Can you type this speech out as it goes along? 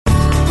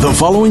The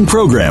following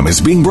program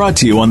is being brought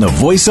to you on the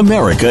Voice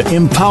America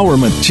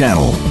Empowerment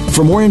Channel.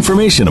 For more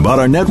information about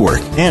our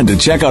network and to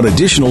check out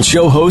additional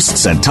show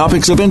hosts and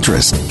topics of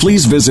interest,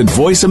 please visit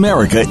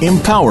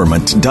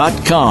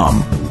voiceamericaempowerment.com.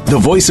 The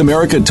Voice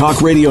America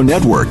Talk Radio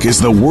Network is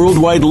the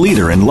worldwide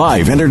leader in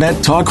live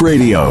Internet talk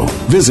radio.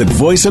 Visit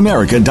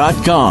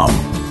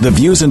voiceamerica.com. The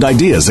views and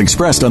ideas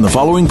expressed on the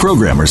following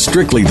program are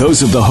strictly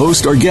those of the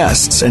host or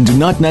guests and do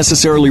not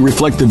necessarily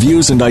reflect the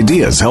views and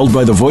ideas held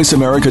by the Voice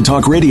America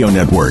Talk Radio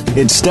Network,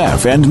 its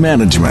staff, and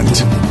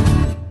management.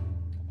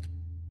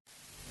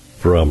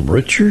 From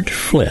Richard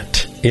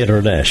Flint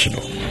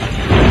International.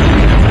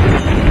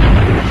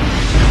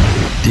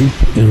 Deep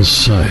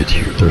inside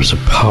you, there's a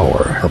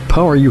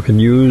power you can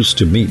use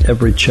to meet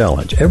every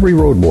challenge, every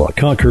roadblock,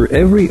 conquer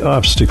every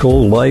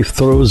obstacle life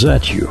throws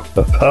at you.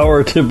 A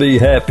power to be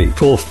happy,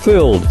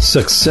 fulfilled,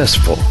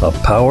 successful. A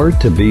power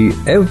to be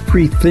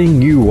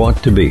everything you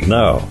want to be.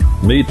 Now,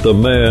 meet the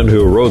man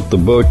who wrote the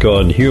book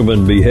on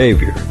human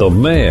behavior. The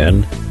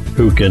man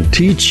who can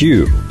teach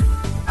you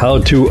how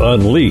to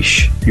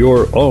unleash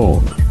your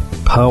own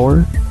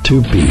power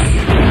to be.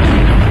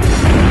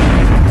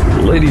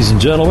 Ladies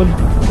and gentlemen,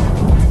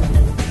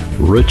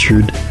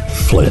 Richard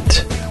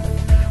Flint.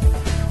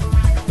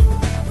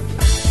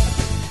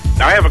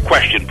 Now, I have a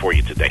question for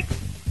you today.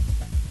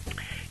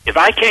 If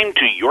I came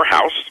to your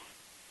house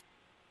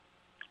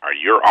or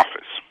your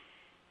office,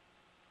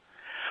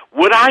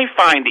 would I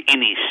find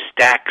any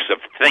stacks of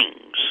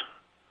things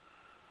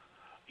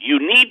you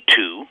need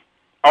to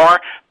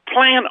or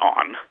plan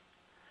on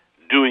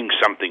doing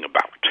something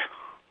about?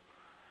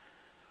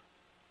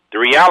 The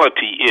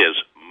reality is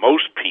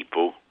most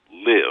people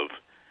live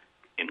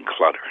in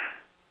clutter.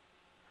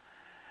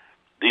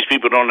 These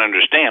people don't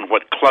understand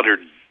what clutter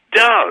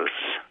does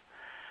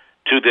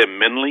to them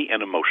mentally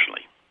and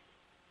emotionally.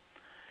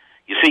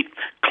 You see,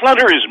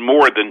 clutter is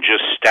more than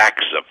just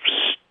stacks of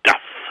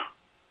stuff.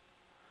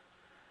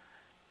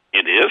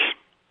 It is,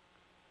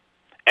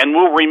 and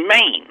will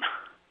remain,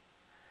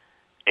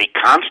 a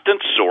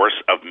constant source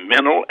of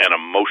mental and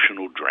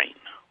emotional drain.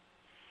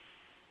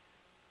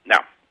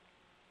 Now,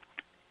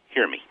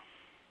 hear me.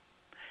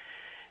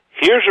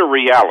 Here's a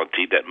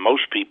reality that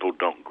most people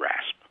don't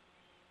grasp.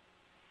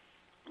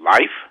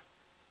 Life,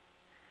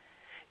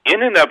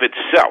 in and of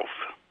itself,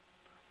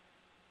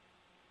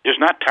 is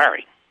not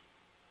tiring.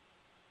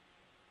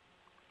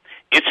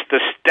 It's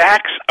the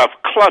stacks of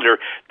clutter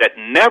that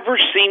never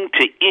seem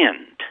to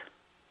end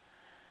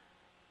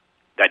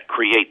that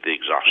create the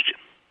exhaustion.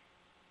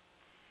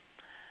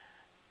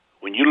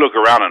 When you look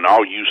around and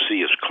all you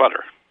see is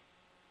clutter,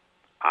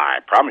 I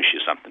promise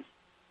you something.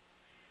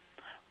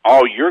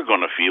 All you're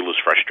going to feel is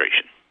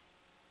frustration.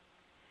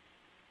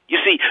 You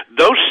see,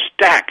 those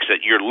stacks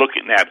that you're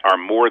looking at are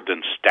more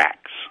than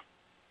stacks.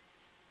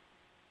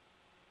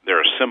 They're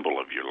a symbol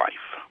of your life.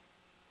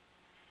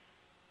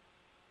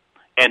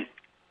 And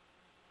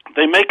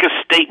they make a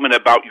statement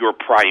about your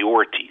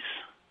priorities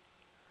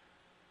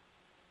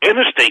and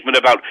a statement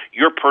about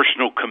your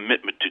personal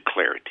commitment to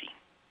clarity.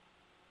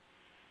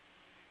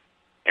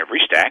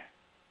 Every stack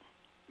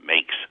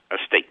makes a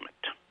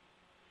statement.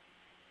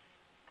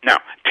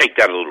 Now, take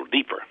that a little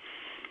deeper.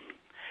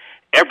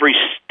 Every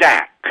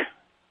stack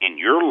in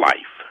your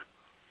life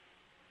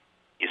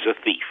is a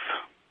thief.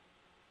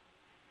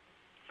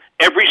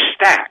 Every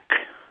stack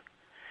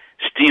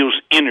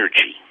steals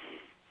energy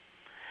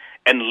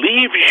and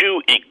leaves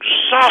you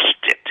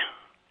exhausted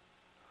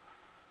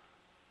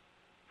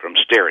from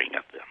staring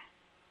at them.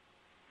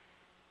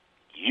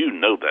 You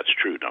know that's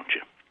true, don't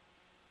you?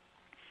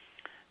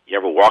 You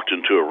ever walked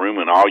into a room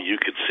and all you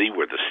could see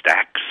were the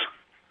stacks?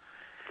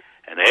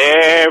 And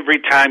every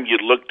time you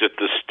looked at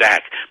the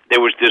stack, there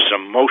was this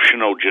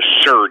emotional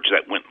just surge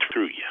that went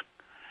through you.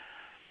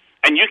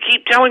 And you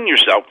keep telling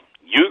yourself,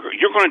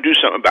 you're going to do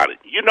something about it.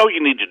 You know you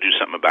need to do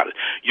something about it.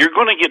 You're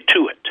going to get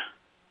to it.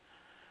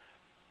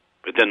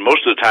 But then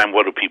most of the time,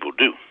 what do people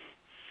do?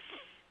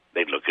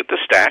 They look at the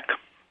stack,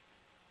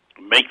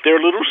 make their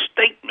little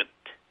statement,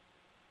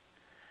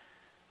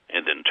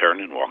 and then turn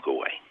and walk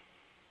away.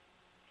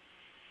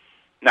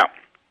 Now,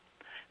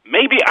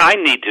 maybe I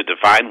need to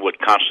define what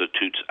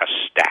constitutes a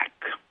stack.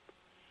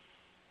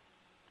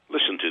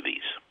 Listen to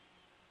these.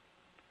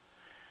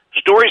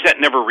 Stories that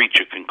never reach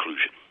a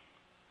conclusion.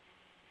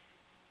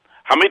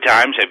 How many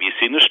times have you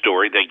seen a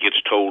story that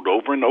gets told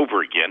over and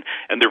over again,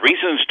 and the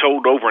reason it's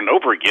told over and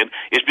over again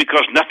is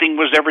because nothing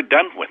was ever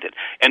done with it,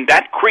 and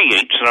that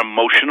creates an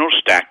emotional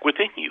stack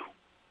within you.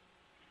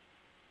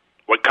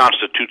 What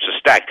constitutes a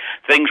stack?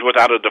 Things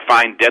without a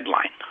defined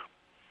deadline.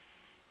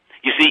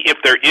 You see, if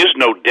there is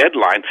no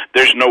deadline,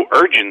 there's no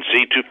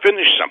urgency to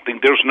finish something.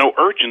 There's no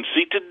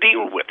urgency to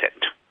deal with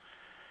it.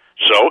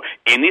 So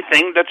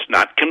anything that's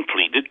not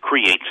completed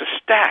creates a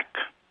stack.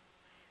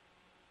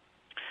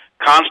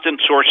 Constant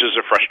sources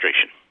of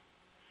frustration.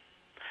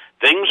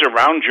 Things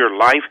around your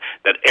life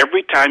that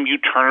every time you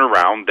turn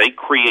around, they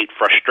create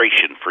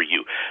frustration for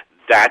you.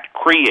 That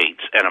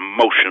creates an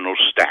emotional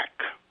stack.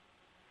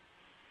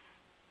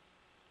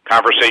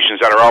 Conversations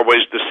that are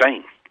always the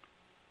same.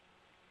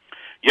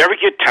 You ever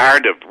get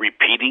tired of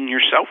repeating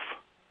yourself?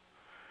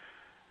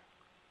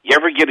 You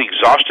ever get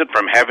exhausted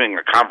from having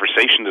a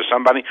conversation to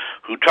somebody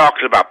who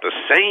talks about the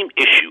same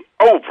issue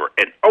over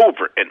and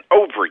over and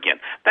over again?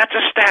 That's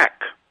a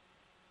stack.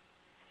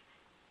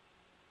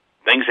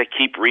 Things that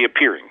keep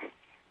reappearing.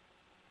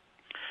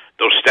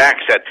 Those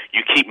stacks that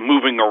you keep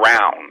moving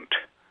around,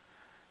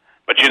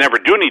 but you never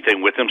do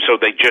anything with them, so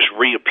they just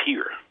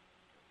reappear.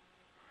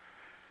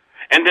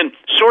 And then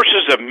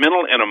sources of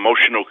mental and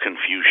emotional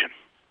confusion.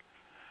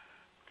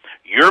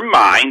 Your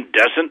mind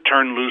doesn't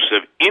turn loose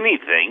of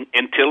anything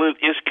until it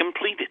is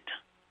completed.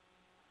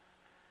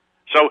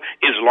 So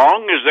as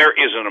long as there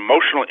is an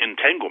emotional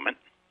entanglement,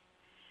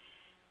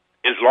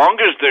 as long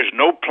as there's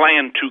no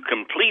plan to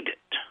complete it,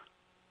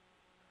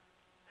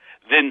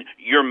 then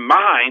your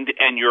mind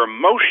and your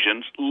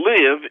emotions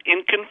live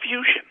in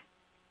confusion.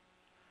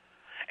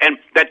 And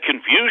that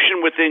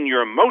confusion within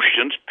your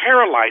emotions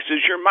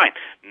paralyzes your mind.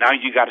 Now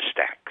you got a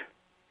stack.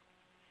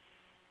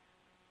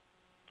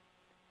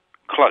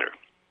 Clutter.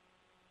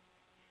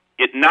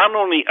 It not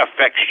only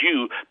affects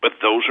you, but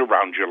those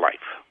around your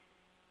life.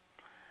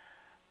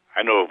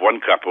 I know of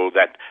one couple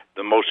that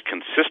the most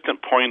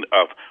consistent point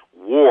of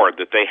war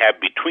that they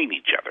have between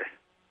each other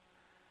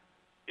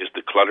is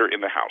the clutter in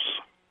the house.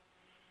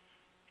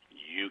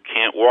 You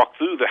can't walk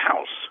through the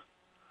house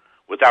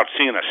without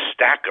seeing a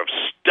stack of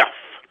stuff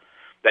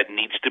that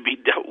needs to be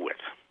dealt with.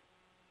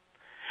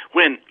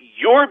 When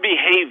your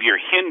behavior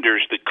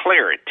hinders the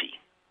clarity,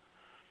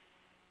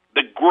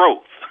 the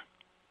growth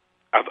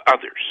of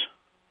others,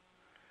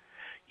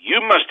 you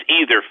must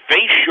either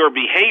face your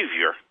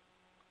behavior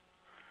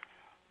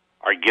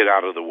or get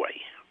out of the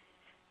way.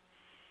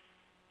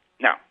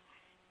 Now,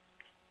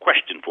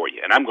 question for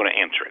you, and I'm going to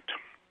answer it.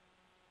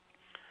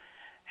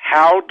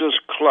 How does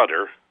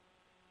clutter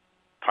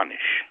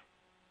punish?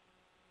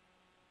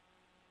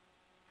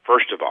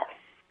 First of all,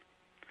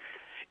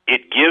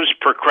 it gives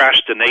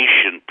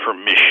procrastination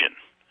permission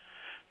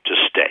to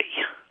stay.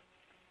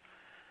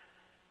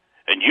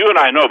 And you and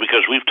I know,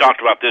 because we've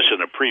talked about this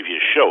in a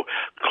previous show,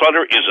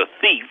 clutter is a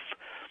thief,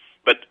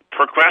 but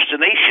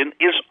procrastination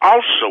is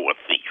also a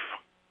thief.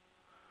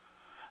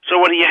 So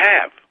what do you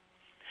have?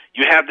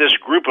 You have this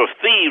group of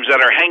thieves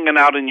that are hanging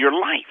out in your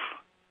life.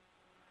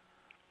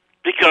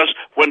 Because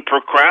when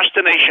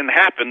procrastination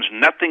happens,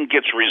 nothing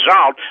gets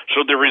resolved,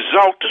 so the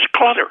result is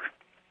clutter.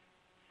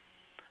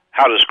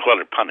 How does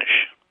clutter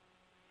punish?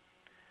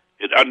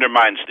 It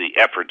undermines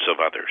the efforts of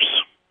others.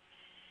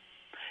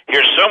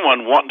 Here's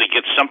someone wanting to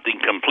get something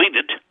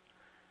completed,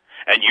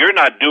 and you're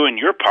not doing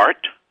your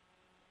part,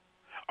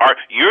 or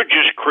you're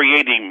just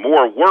creating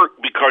more work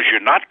because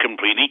you're not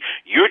completing,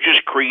 you're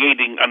just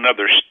creating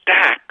another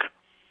stack.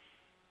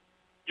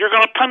 You're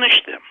going to punish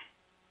them.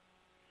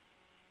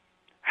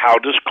 How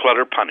does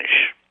clutter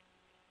punish?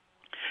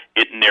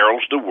 It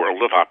narrows the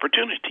world of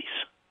opportunities.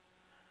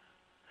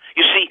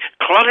 You see,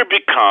 clutter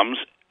becomes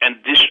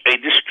a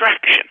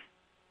distraction.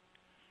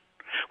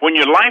 When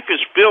your life is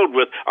filled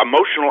with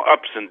emotional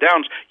ups and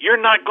downs,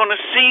 you're not going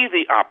to see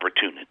the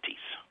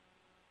opportunities.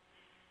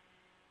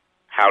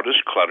 How does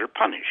clutter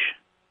punish?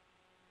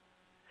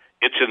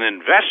 It's an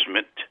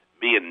investment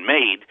being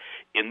made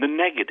in the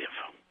negative.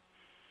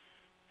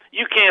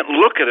 You can't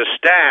look at a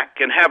stack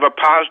and have a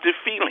positive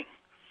feeling,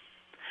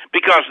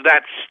 because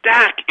that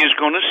stack is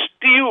going to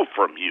steal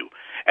from you.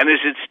 And as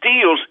it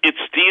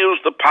steals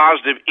the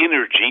positive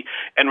energy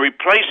and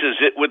replaces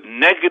it with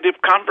negative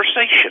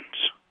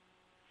conversations.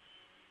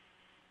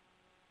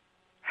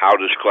 How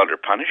does clutter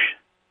punish?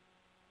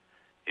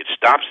 It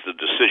stops the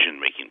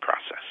decision-making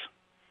process.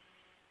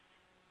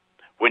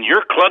 When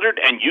you're cluttered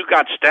and you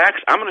got stacks,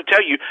 I'm going to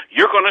tell you,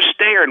 you're going to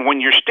stare. And when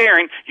you're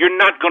staring, you're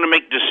not going to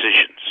make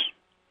decisions.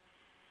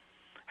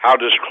 How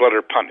does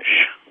clutter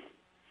punish?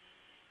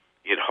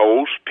 It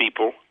holds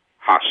people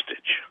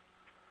hostage.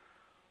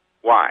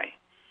 Why?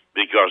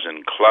 Because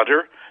in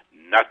clutter,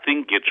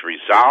 nothing gets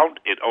resolved.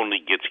 It only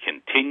gets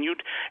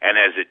continued. And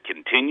as it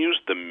continues,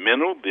 the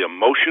mental, the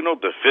emotional,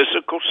 the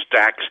physical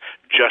stacks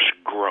just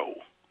grow.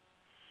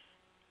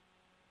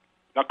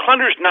 Now,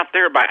 clutter is not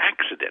there by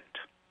accident.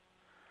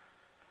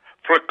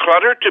 For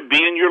clutter to be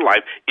in your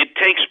life, it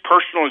takes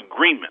personal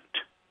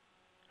agreement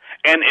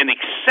and an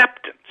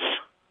acceptance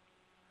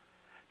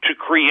to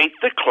create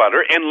the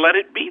clutter and let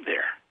it be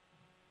there.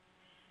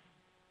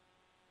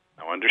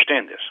 Now,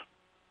 understand this.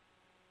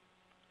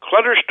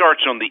 Clutter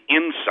starts on the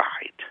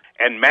inside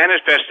and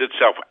manifests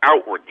itself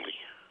outwardly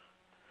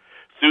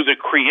through the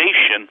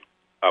creation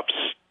of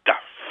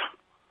stuff.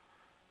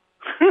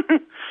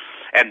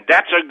 And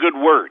that's a good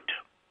word,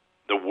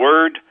 the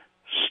word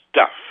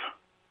stuff.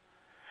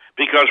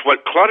 Because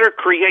what clutter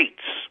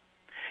creates,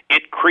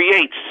 it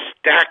creates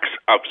stacks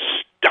of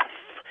stuff.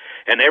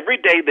 And every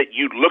day that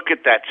you look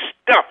at that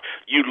stuff,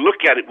 you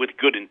look at it with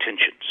good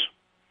intentions.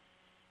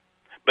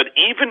 But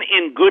even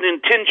in good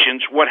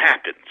intentions, what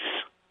happens?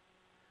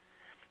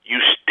 You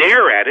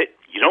stare at it,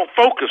 you don't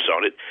focus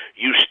on it,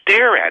 you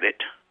stare at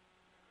it,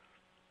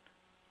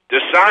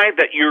 decide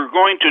that you're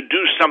going to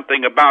do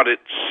something about it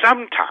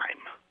sometime,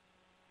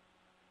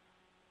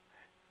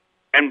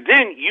 And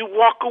then you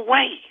walk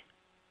away.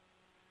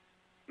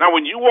 Now,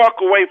 when you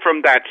walk away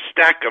from that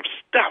stack of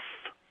stuff,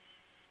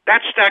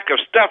 that stack of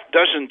stuff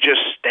doesn't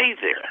just stay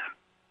there.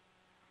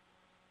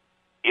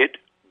 It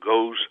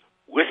goes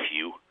with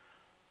you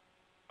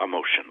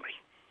emotionally.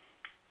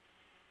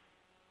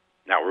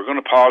 Now, we're going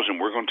to pause and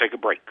we're going to take a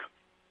break.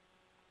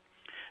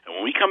 And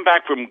when we come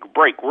back from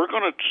break, we're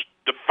going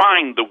to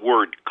define the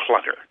word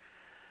clutter.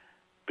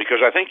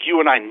 Because I think you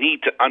and I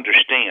need to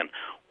understand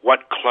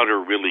what clutter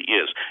really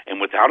is. And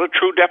without a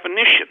true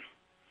definition,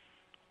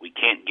 we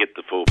can't get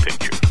the full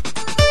picture.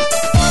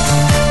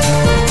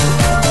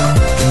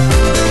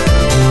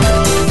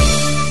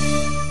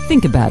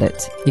 Think about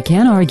it. You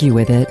can't argue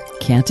with it,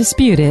 can't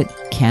dispute it,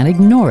 can't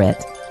ignore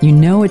it. You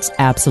know it's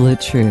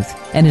absolute truth,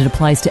 and it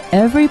applies to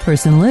every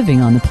person living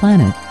on the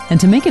planet. And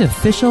to make it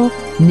official,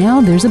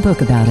 now there's a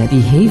book about it.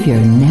 Behavior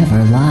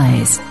never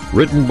lies.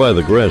 Written by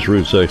the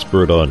grassroots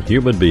expert on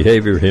human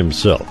behavior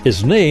himself.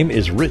 His name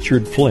is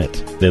Richard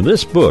Flint. In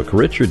this book,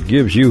 Richard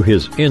gives you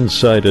his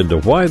insight into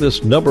why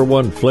this number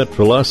one Flint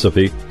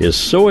philosophy is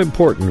so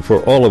important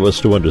for all of us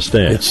to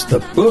understand. It's the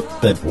book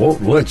that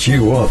won't let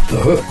you off the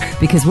hook.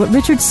 Because what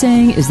Richard's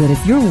saying is that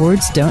if your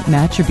words don't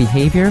match your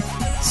behavior,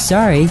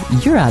 sorry,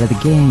 you're out of the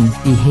game.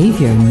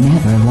 Behavior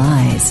never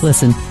lies.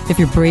 Listen, if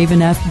you're brave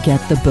enough,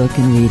 get the book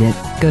and read it.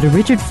 Go to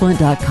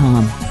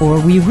richardflint.com, or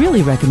we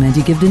really recommend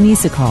you give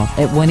Denise a call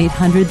at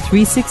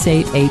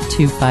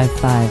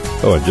 1-800-368-8255.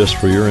 Oh, and just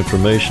for your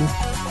information,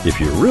 if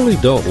you really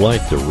don't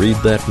like to read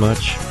that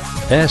much,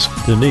 ask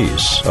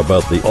Denise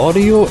about the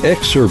audio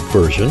excerpt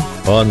version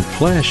on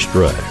flash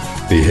drive.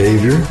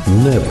 Behavior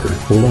never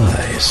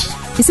lies.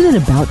 Isn't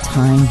it about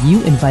time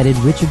you invited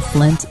Richard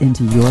Flint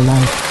into your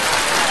life?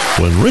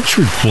 When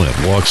Richard Flint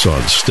walks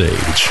on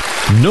stage,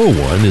 no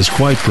one is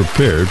quite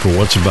prepared for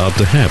what's about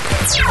to happen.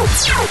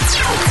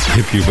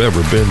 If you've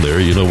ever been there,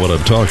 you know what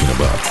I'm talking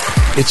about.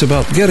 It's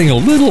about getting a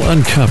little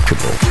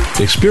uncomfortable,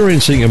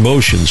 experiencing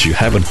emotions you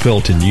haven't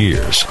felt in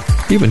years,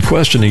 even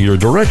questioning your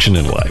direction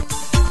in life.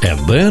 And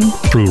then,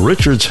 through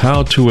Richard's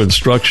how-to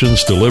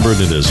instructions delivered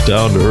in his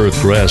down-to-earth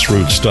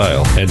grassroots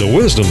style and a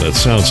wisdom that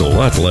sounds a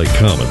lot like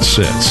common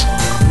sense,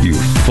 you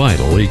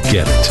finally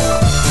get it.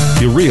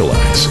 You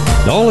realize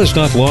all is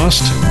not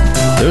lost.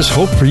 There's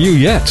hope for you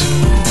yet.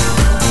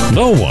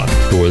 No one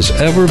who has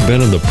ever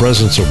been in the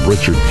presence of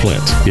Richard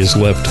Flint is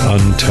left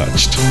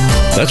untouched.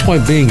 That's why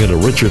being in a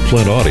Richard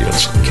Flint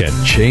audience can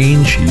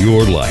change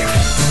your life.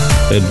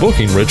 And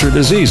booking Richard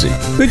is easy.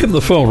 Pick up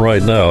the phone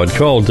right now and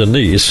call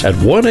Denise at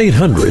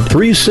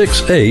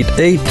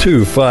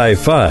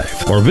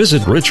 1-800-368-8255 or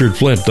visit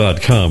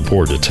richardflint.com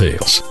for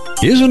details.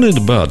 Isn't it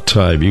about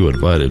time you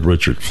invited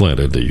Richard Flint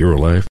into your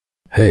life?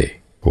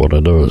 Hey, want to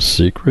know a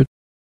secret?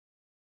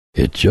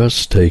 It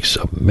just takes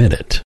a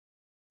minute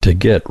to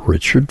get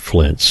Richard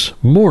Flint's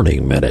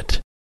Morning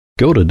Minute.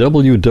 Go to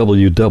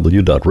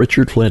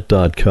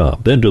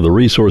www.richardflint.com, then to the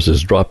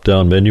Resources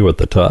drop-down menu at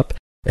the top,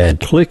 and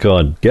click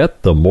on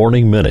Get the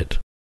Morning Minute.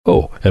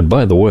 Oh, and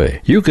by the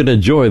way, you can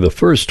enjoy the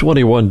first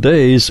 21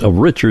 days of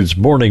Richard's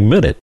Morning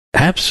Minute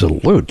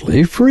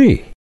absolutely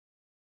free.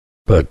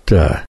 But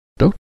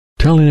don't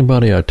tell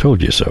anybody I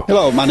told you so.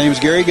 Hello, my name is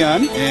Gary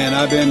Gunn, and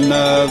I've been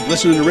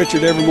listening to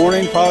Richard every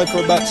morning probably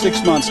for about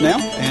 6 months now.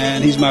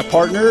 And he's my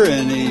partner,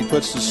 and he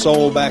puts the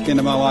soul back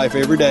into my life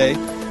every day.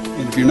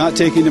 And if you're not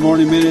taking the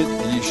Morning Minute,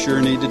 you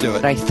sure need to do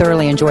it. I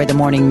thoroughly enjoy the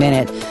Morning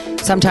Minute.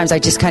 Sometimes I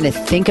just kind of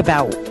think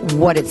about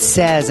what it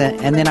says,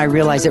 and then I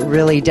realize it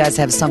really does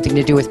have something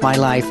to do with my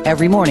life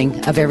every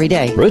morning of every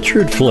day.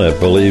 Richard Flint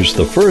believes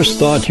the first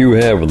thought you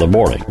have in the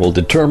morning will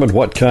determine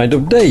what kind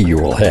of day you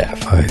will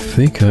have. I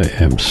think I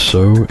am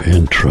so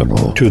in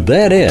trouble. To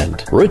that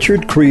end,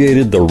 Richard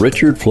created the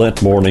Richard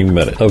Flint Morning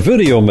Minute, a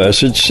video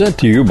message sent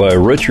to you by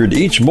Richard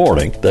each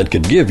morning that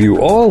could give you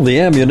all the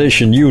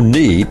ammunition you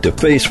need to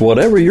face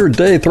whatever your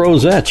day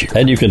throws at you.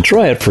 And you can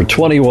try it for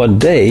 21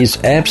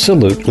 days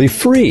absolutely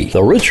free.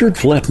 The Richard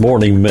Flint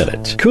Morning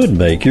Minute could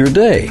make your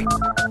day.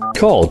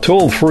 Call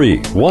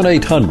toll-free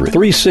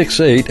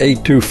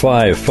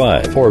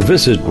 1-800-368-8255 or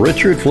visit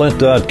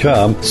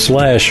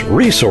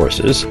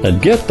richardflint.com/resources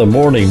and get the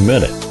Morning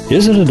Minute.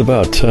 Isn't it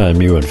about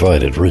time you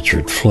invited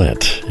Richard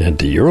Flint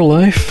into your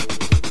life?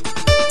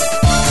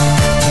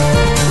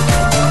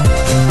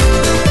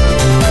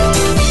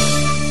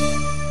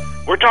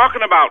 We're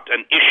talking about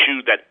an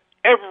issue that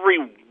every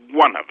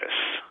one of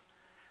us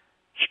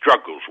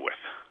struggles with.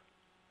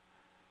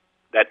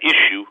 That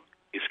issue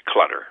is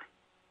clutter.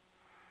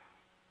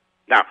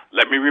 Now,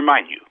 let me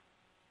remind you,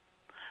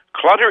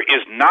 clutter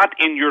is not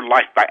in your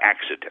life by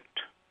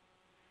accident.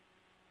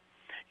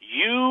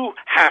 You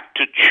have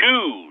to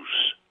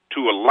choose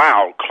to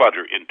allow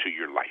clutter into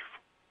your life.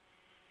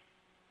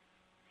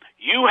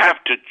 You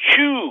have to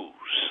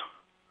choose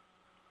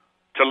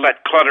to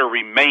let clutter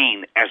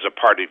remain as a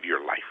part of your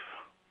life.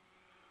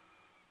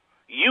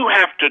 You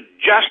have to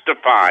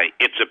justify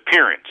its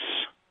appearance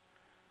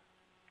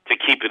to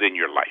keep it in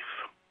your life.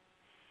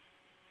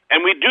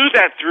 And we do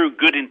that through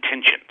good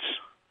intentions.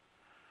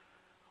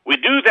 We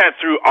do that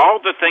through all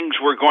the things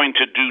we're going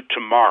to do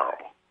tomorrow.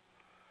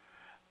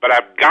 But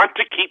I've got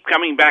to keep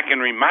coming back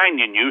and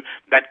reminding you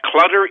that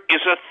clutter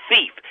is a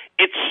thief.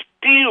 It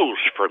steals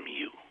from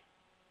you.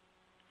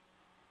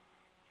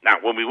 Now,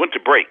 when we went to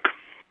break,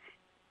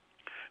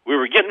 we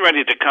were getting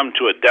ready to come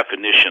to a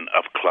definition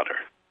of clutter.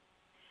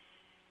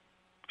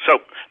 So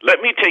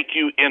let me take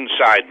you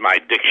inside my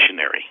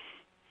dictionary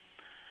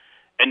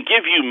and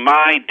give you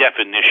my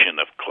definition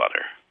of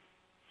clutter.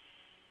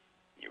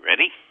 You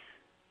ready?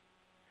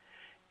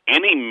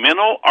 Any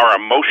mental or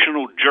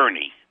emotional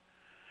journey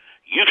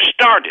you've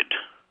started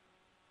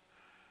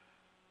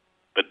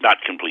but not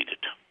completed.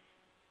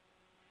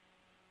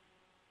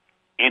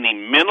 Any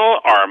mental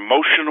or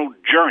emotional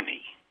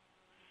journey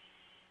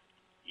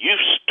you've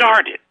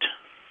started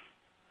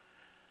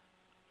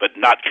but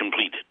not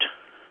completed.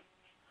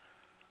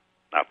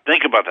 Now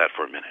think about that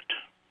for a minute.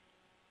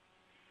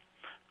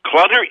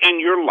 Clutter in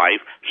your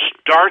life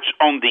starts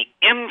on the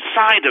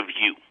inside of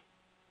you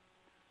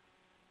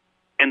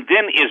and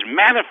then is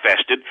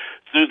manifested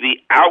through the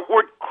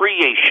outward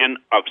creation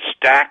of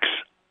stacks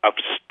of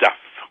stuff.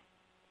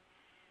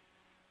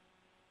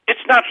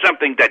 It's not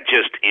something that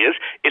just is.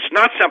 It's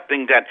not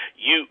something that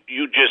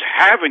you just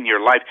have in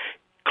your life.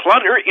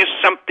 Clutter is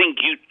something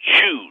you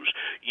choose.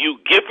 You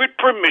give it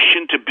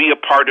permission to be a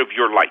part of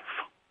your life.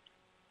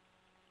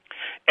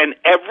 And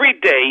every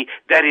day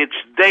that it's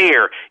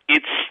there,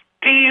 it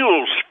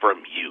steals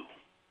from you.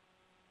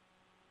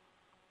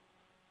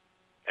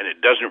 And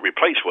it doesn't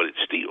replace what it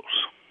steals.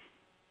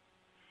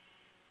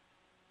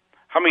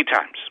 How many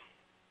times,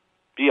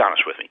 be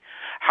honest with me,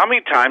 how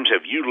many times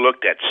have you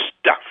looked at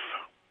stuff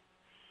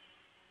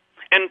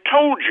and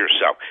told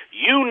yourself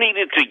you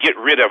needed to get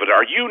rid of it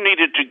or you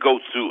needed to go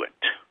through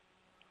it?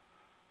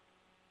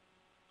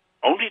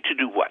 Only to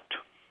do what?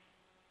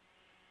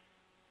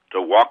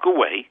 To walk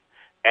away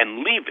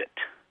and leave it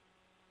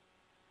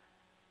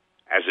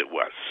as it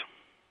was.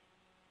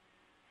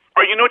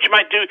 Or you know what you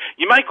might do?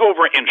 You might go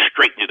over and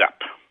straighten it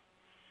up.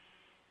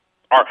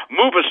 Or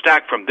move a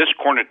stack from this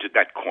corner to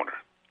that corner.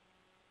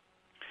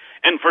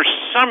 And for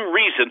some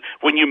reason,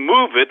 when you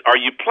move it or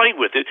you play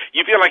with it,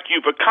 you feel like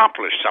you've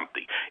accomplished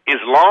something.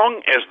 As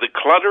long as the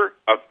clutter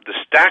of the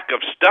stack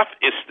of stuff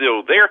is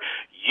still there,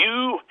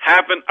 you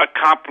haven't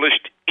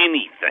accomplished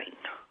anything.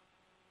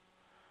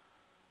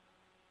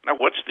 Now,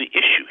 what's the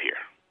issue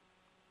here?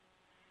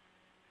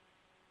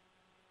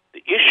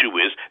 The issue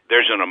is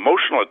there's an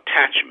emotional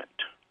attachment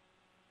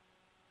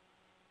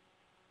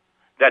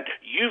that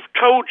you've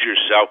told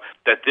yourself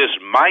that this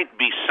might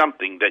be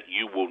something that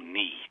you will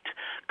need.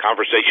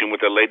 Conversation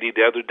with a lady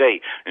the other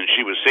day, and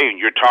she was saying,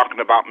 you're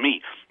talking about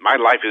me. My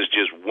life is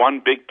just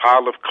one big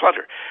pile of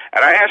clutter.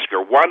 And I asked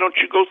her, why don't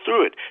you go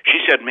through it?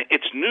 She said,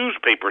 it's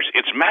newspapers,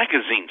 it's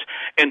magazines,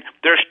 and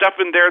there's stuff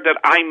in there that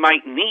I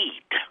might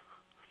need.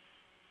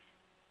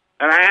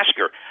 And I asked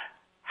her,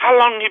 how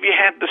long have you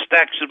had the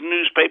stacks of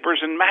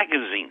newspapers and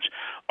magazines?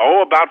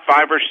 Oh, about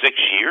 5 or 6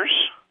 years.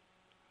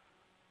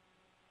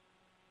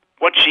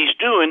 What she's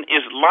doing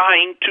is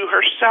lying to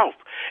herself,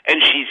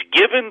 and she's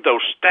given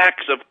those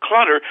stacks of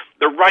clutter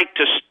the right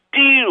to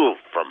steal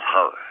from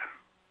her.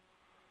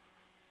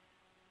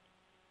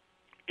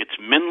 It's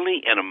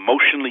mentally and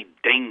emotionally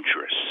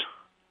dangerous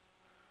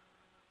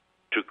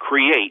to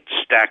create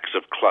stacks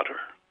of clutter,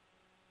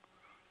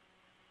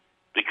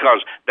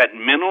 because that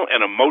mental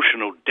and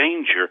emotional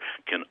danger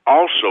can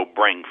also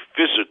bring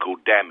physical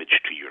damage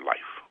to your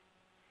life.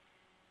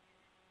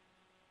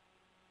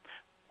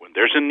 When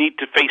there's a need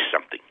to face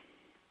something,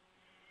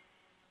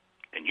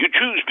 and you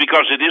choose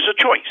because it is a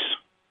choice.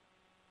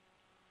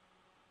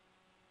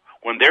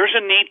 When there's a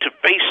need to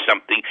face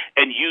something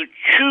and you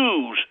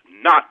choose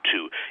not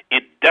to,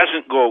 it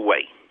doesn't go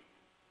away.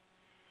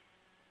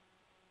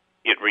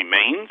 It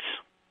remains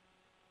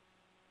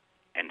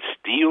and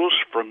steals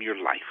from your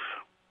life.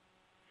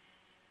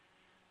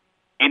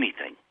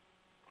 Anything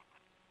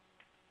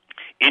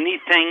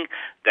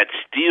that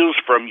steals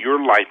from your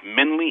life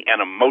mentally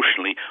and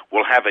emotionally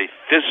will have a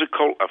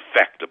physical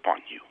effect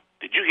upon you.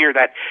 Did you hear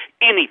that?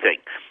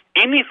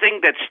 Anything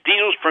that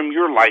steals from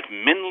your life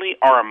mentally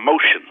or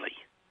emotionally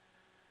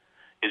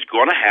is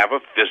going to have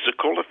a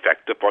physical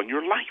effect upon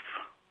your life.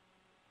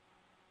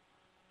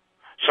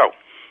 So,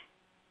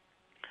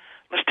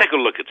 let's take a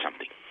look at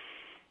something.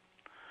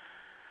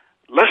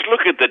 Let's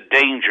look at the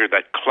danger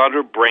that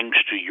clutter brings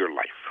to your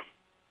life.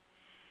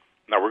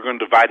 Now, we're going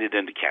to divide it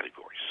into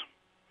categories.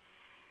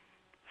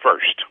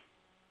 First,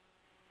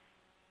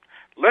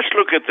 let's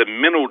look at the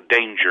mental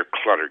danger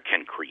clutter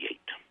can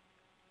create.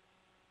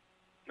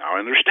 Now,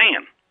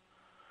 understand,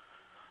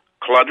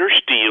 clutter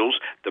steals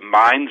the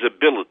mind's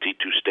ability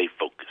to stay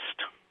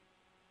focused.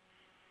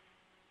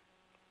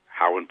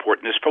 How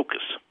important is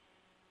focus?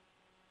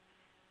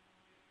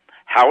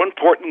 How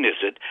important is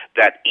it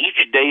that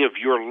each day of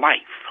your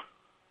life,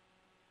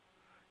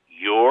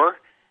 you're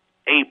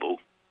able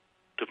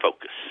to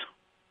focus?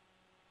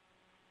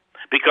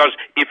 Because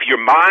if your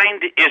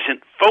mind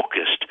isn't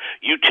focused,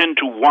 you tend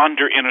to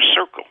wander in a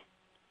circle.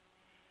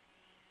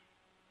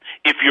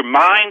 If your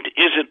mind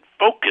isn't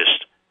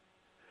focused,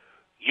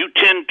 you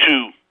tend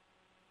to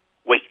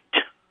wait,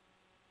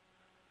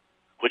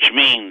 which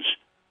means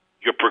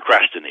you're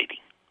procrastinating.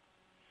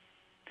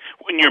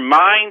 When your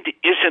mind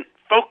isn't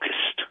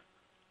focused,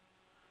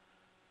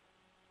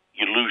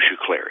 you lose your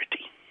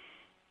clarity.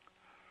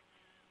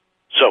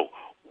 So,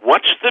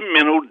 what's the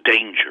mental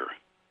danger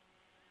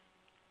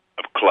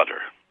of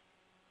clutter?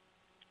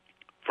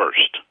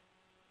 First,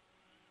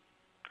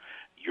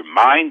 your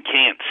mind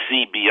can't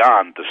see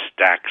beyond the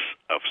stacks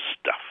of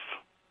stuff.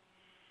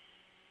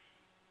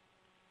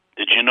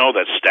 Did you know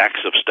that stacks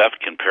of stuff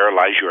can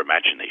paralyze your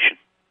imagination?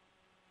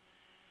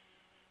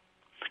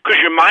 Because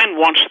your mind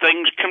wants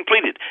things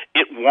completed.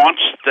 It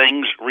wants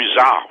things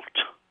resolved.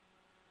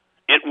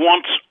 It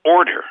wants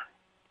order.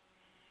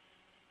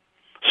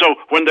 So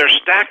when there's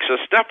stacks of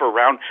stuff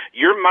around,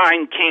 your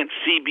mind can't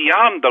see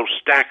beyond those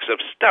stacks of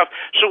stuff.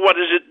 So what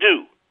does it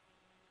do?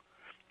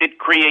 It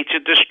creates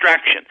a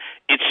distraction.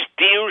 It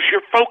steals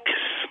your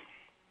focus.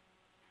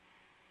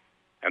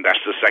 And that's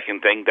the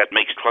second thing that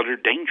makes clutter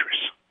dangerous.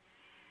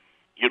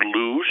 You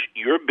lose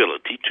your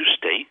ability to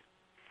stay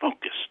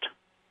focused.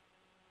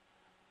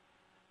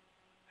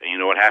 And you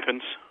know what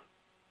happens?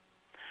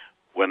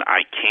 When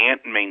I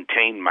can't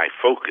maintain my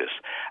focus,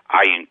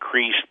 I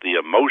increase the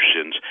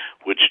emotions,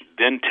 which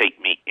then take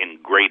me in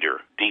greater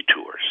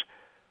detours,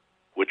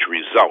 which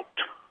result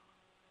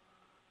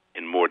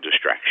in more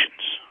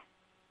distractions.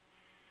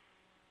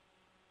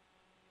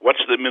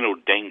 What's the mental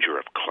danger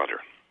of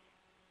clutter?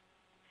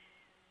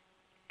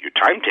 Your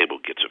timetable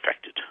gets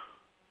affected.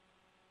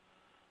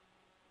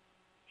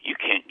 You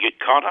can't get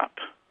caught up.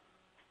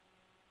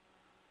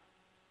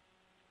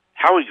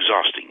 How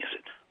exhausting is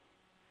it?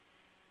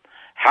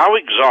 How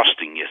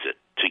exhausting is it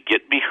to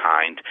get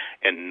behind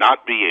and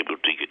not be able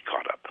to get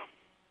caught up?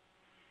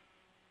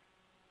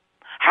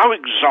 How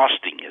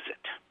exhausting is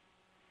it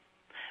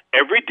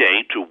every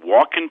day to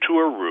walk into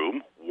a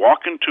room,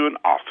 walk into an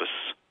office,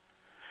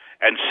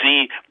 and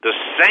see the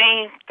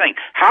same thing?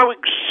 How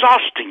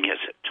exhausting is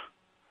it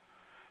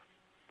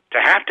to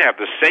have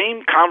the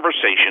same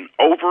conversation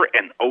over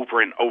and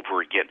over and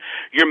over again?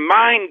 Your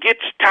mind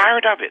gets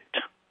tired of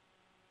it.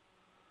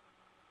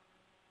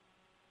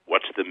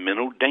 What's the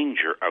mental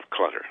danger of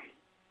clutter?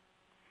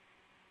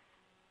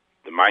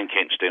 The mind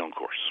can't stay on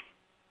course.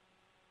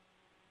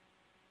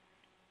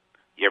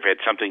 You ever had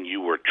something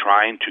you were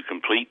trying to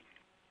complete,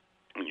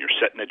 and you're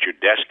sitting at your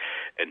desk,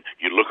 and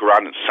you look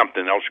around and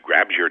something else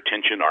grabs your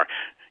attention, or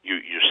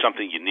you're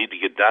something you need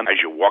to get done as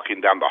you're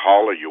walking down the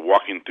hall, or you're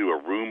walking through a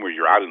room, or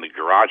you're out in the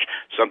garage,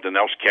 something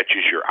else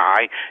catches your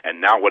eye,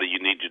 and now what do you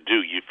need to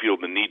do? You feel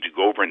the need to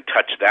go over and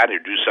touch that or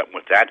do something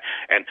with that,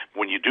 and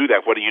when you do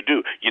that, what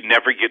do? You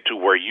never get to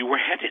where you were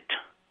headed.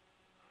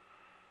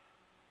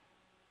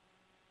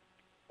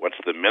 What's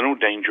the mental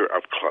danger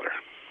of clutter?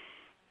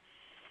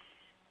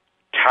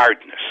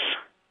 Tiredness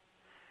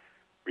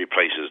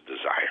replaces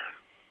desire.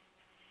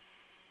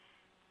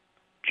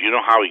 Do you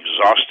know how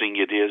exhausting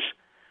it is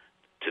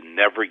to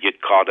never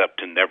get caught up,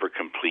 to never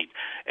complete?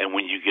 And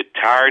when you get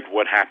tired,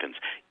 what happens?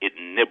 It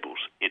nibbles.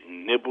 It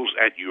nibbles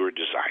at your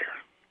desire.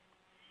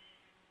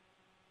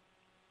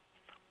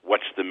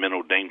 What's the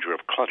mental danger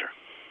of clutter?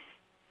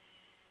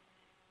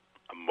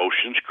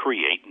 Emotions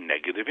create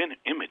negative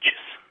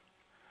images.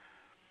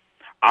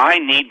 I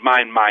need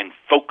my mind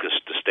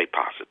focused to stay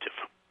positive.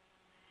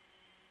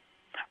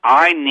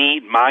 I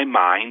need my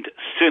mind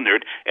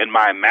centered and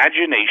my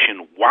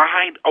imagination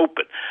wide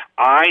open.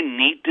 I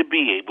need to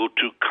be able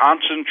to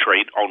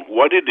concentrate on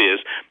what it is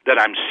that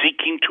I'm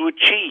seeking to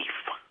achieve.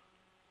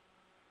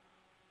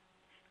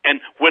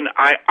 And when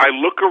I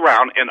look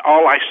around and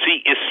all I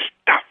see is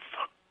stuff,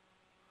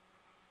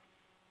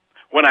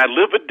 when I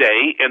live a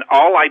day and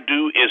all I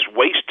do is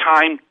waste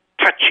time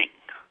touching,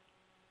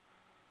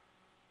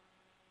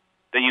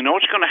 then you know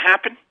what's going to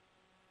happen?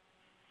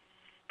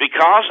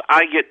 Because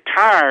I get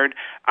tired,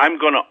 I'm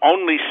going to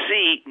only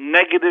see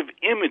negative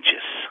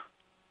images,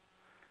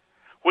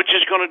 which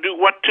is going to do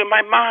what to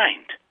my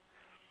mind?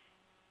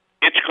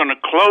 It's going to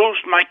close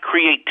my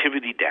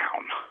creativity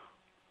down.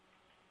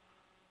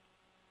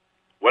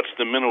 What's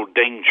the mental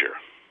danger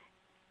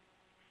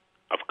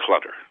of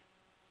clutter?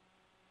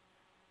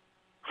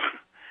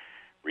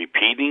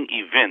 Repeating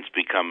events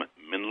become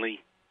mentally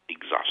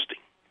exhausting.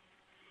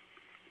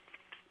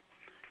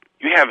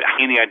 You have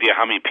any idea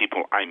how many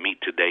people I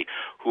meet today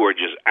who are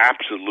just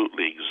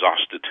absolutely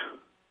exhausted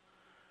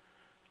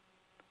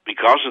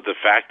because of the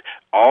fact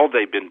all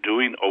they've been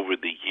doing over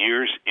the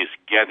years is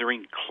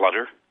gathering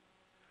clutter,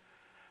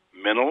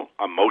 mental,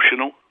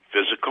 emotional,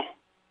 physical,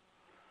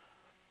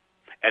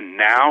 and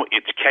now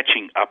it's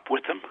catching up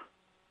with them?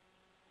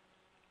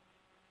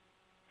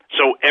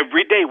 So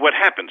every day what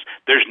happens?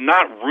 There's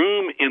not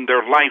room in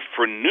their life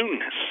for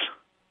newness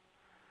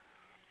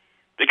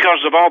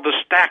because of all the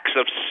stacks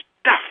of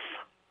stuff.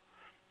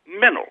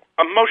 Mental,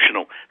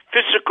 emotional,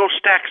 physical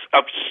stacks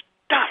of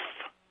stuff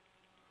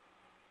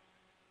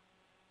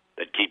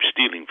that keep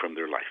stealing from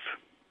their life.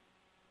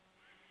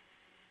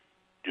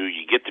 Do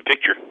you get the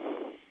picture?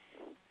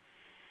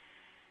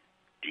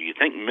 Do you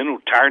think mental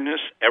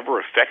tiredness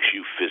ever affects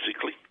you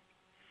physically?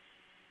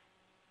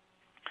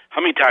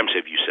 How many times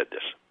have you said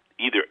this,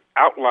 either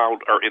out loud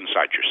or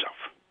inside yourself?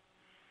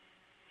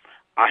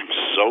 I'm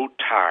so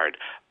tired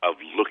of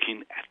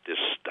looking at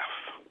this stuff.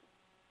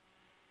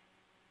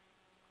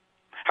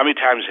 How many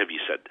times have you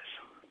said this?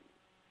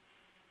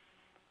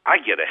 I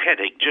get a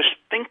headache just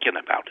thinking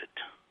about it.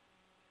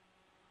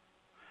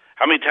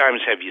 How many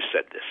times have you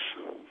said this?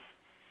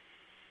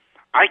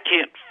 I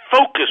can't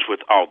focus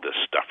with all this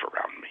stuff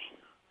around me.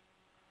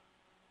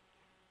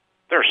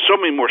 There are so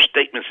many more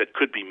statements that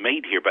could be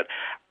made here, but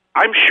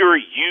I'm sure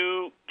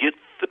you get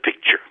the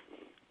picture.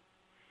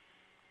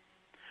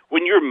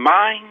 When your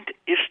mind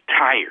is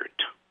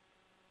tired,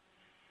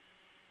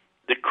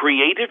 the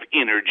creative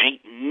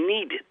energy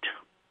needed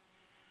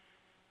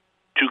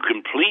to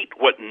complete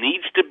what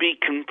needs to be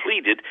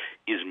completed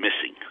is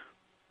missing.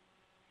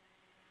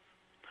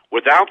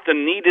 Without the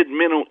needed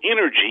mental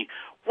energy,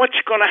 what's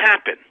going to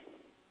happen?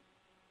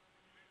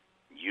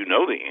 You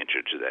know the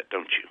answer to that,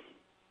 don't you?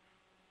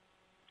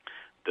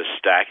 The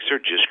stacks are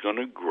just going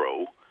to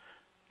grow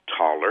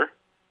taller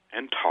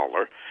and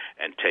taller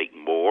and take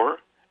more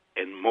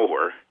and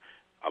more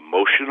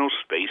emotional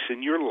space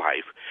in your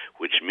life,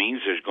 which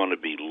means there's going to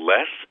be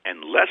less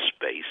and less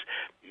space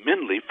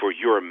mentally for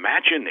your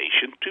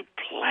imagination to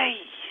play.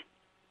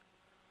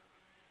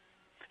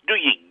 Do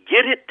you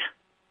get it?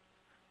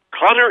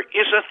 Clutter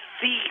is a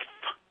thief.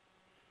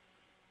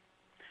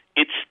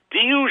 It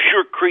steals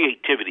your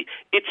creativity.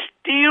 It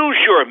steals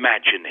your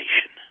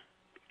imagination.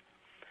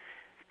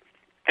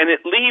 And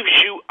it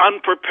leaves you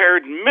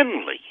unprepared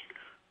mentally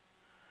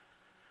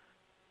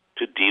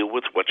to deal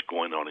with what's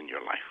going on in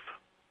your life.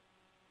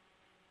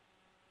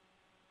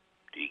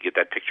 Do you get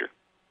that picture?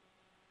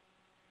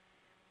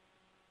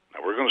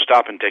 Now we're going to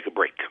stop and take a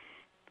break.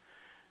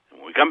 And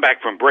when we come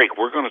back from break,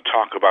 we're going to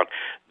talk about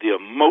the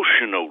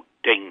emotional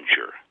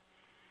danger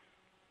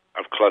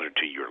of clutter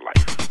to your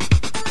life.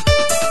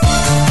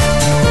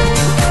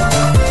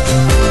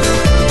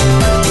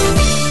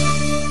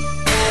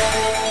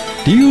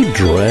 Do you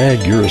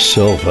drag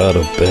yourself out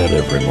of bed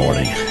every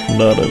morning?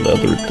 Not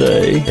another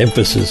day.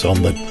 Emphasis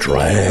on the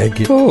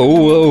drag.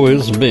 Oh, woe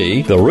is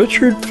me. The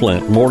Richard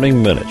Flint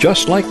Morning Minute,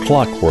 just like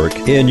clockwork,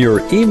 in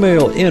your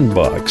email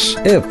inbox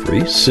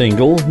every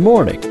single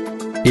morning,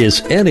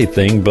 is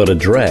anything but a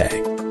drag.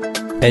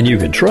 And you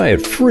can try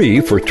it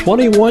free for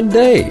 21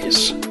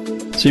 days.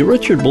 See,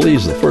 Richard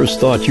believes the first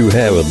thought you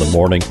have in the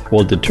morning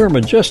will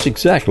determine just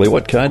exactly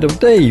what kind of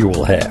day you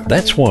will have.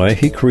 That's why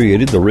he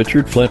created the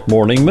Richard Flint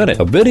Morning Minute,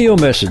 a video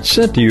message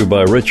sent to you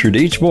by Richard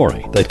each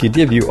morning that can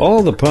give you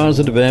all the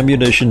positive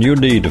ammunition you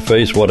need to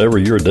face whatever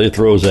your day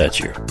throws at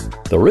you.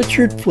 The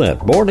Richard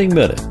Flint Morning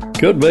Minute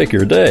could make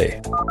your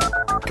day.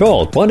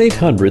 Call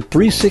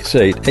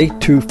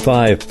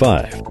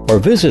 1-800-368-8255 or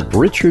visit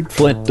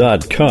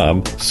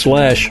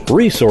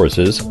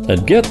richardflint.com/resources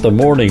and get the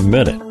Morning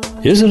Minute.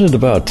 Isn't it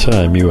about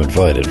time you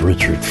invited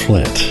Richard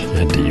Flint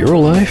into your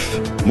life?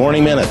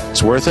 Morning Minute.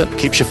 It's worth it.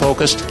 Keeps you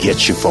focused.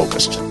 Gets you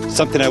focused.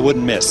 Something I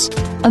wouldn't miss.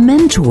 A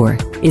mentor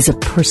is a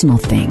personal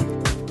thing.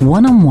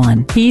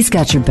 One-on-one, he's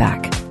got your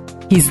back.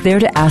 He's there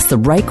to ask the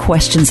right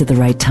questions at the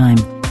right time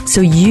so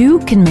you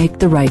can make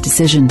the right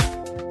decision.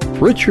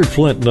 Richard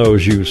Flint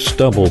knows you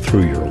stumble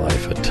through your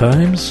life at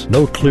times.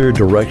 No clear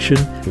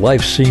direction.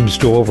 Life seems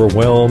to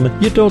overwhelm.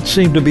 You don't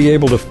seem to be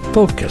able to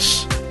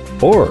focus.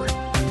 Or,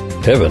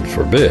 heaven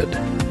forbid,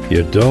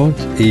 you don't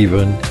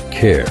even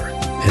care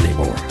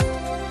anymore.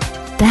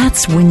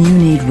 That's when you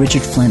need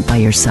Richard Flint by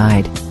your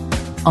side.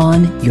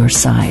 On your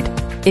side.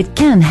 It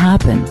can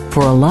happen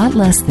for a lot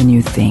less than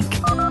you think.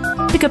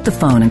 Pick up the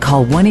phone and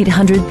call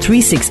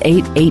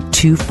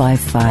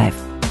 1-800-368-8255.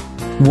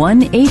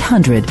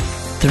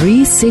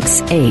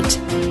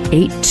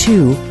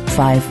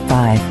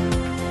 1-800-368-8255.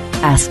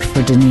 Ask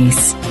for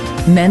Denise.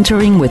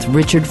 Mentoring with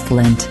Richard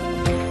Flint.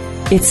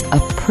 It's a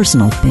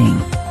personal thing.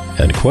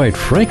 And quite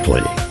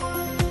frankly,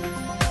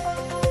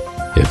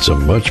 it's a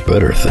much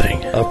better thing.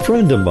 A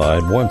friend of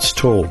mine once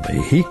told me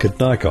he could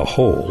knock a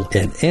hole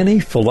in any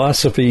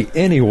philosophy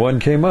anyone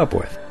came up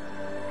with.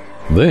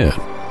 Then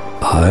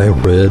I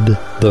read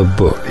the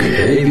book,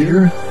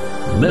 Behavior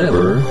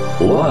Never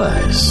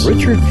Lies.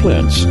 Richard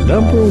Flint's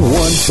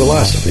 #1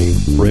 philosophy,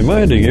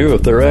 reminding you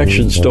if their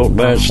actions don't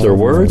match their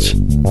words,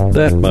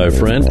 that, my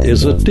friend,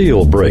 is a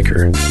deal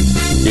breaker.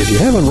 If you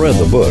haven't read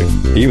the book,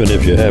 even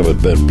if you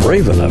haven't been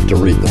brave enough to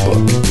read the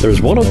book,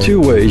 there's one of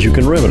two ways you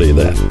can remedy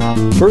that.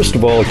 First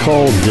of all,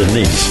 call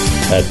Denise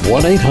at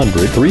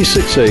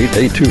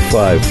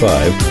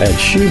 1-800-368-8255, and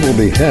she will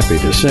be happy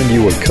to send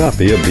you a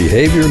copy of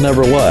Behavior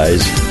Never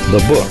Lies,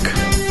 the book.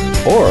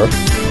 Or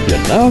you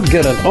now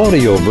get an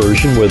audio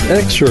version with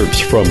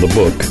excerpts from the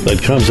book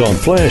that comes on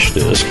flash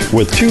disc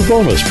with 2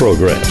 bonus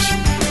programs,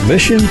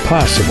 Mission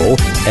Possible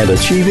and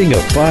Achieving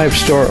a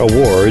 5-Star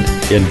Award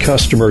in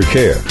Customer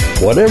Care.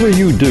 Whatever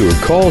you do,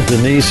 call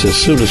Denise as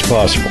soon as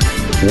possible.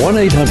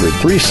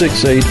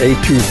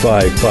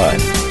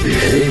 1-800-368-8255.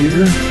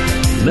 Behavior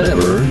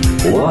never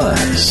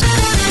lies.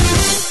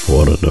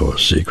 Want to know a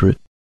secret?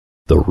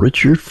 The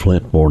Richard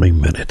Flint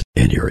Morning Minute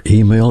in your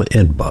email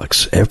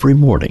inbox every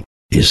morning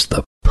is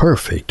the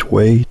perfect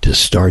way to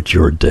start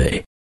your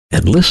day.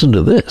 And listen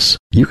to this.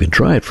 You can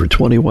try it for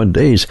 21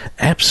 days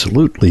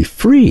absolutely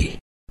free.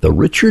 The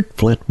Richard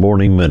Flint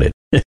Morning Minute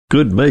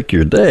could make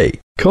your day.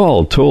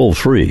 Call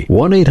toll-free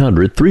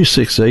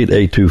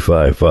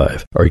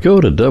 1-800-368-8255 or go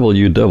to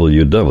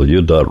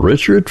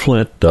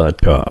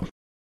www.richardflint.com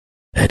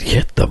and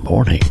get the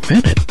Morning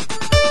Minute.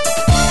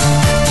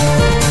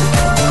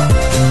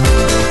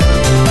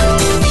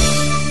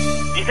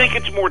 Do you think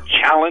it's more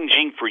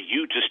challenging for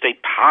you to stay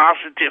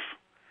positive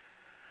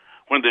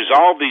when there's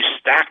all these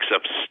stacks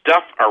of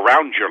stuff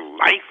around your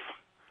life?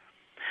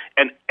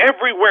 And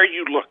everywhere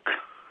you look,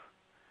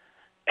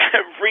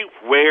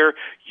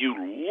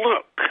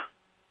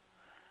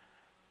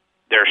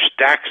 there are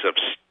stacks of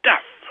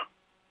stuff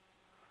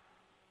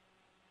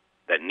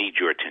that need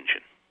your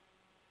attention.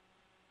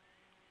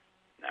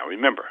 Now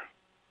remember,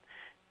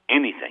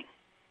 anything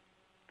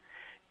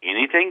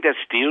that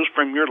steals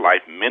from your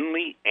life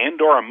mentally and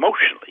or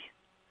emotionally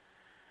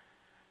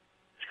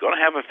is going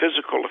to have a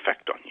physical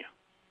effect on you.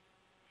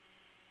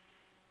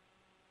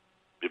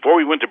 Before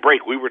we went to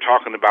break, we were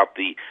talking about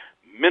the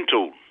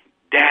mental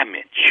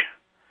damage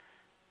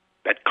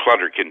that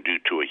clutter can do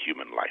to a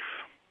human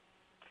life.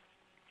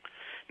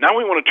 Now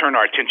we want to turn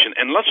our attention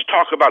and let's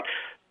talk about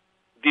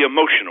the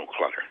emotional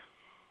clutter.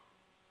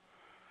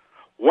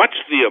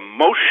 What's the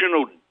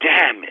emotional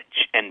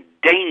damage and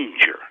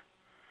danger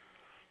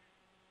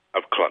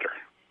of clutter?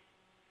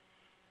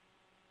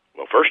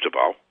 Well, first of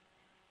all,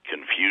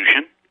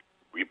 confusion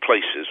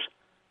replaces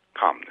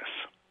calmness.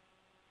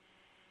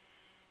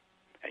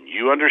 And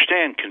you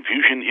understand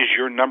confusion is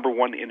your number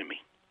one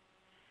enemy.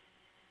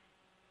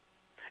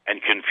 And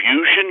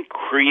confusion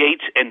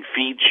creates and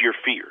feeds your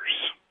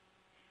fears.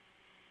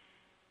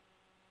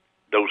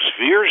 Those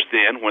fears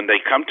then, when they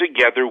come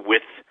together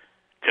with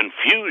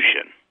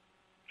confusion,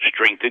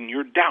 strengthen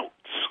your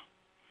doubts.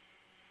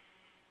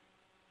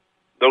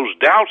 Those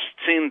doubts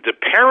seem to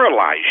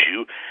paralyze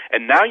you,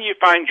 and now you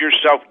find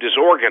yourself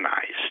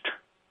disorganized.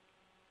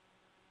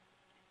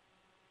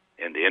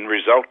 And the end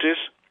result is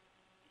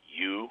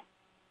you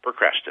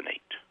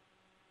procrastinate.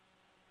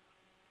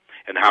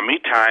 And how many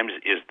times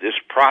is this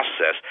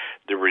process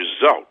the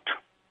result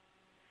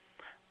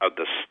of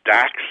the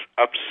stacks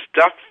of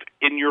stuff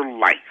in your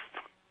life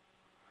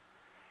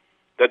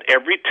that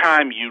every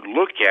time you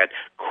look at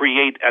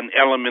create an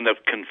element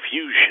of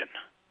confusion?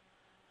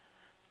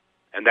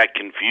 And that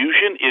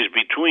confusion is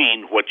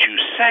between what you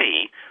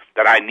say,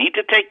 that I need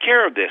to take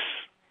care of this,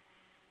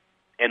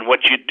 and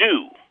what you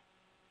do,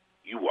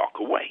 you walk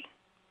away.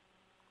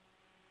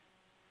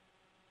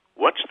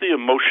 What's the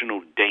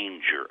emotional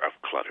danger of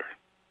clutter?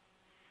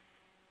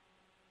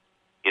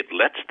 It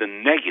lets the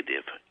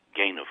negative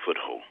gain a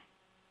foothold.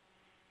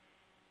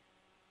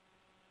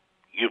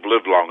 You've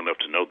lived long enough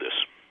to know this.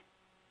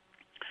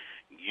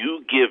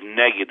 You give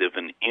negative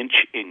an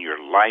inch in your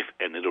life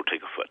and it'll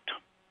take a foot.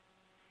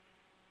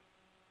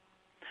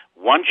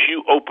 Once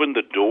you open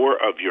the door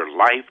of your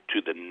life to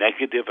the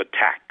negative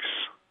attacks,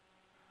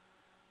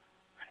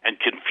 and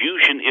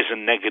confusion is a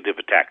negative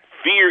attack,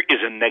 fear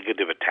is a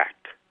negative attack,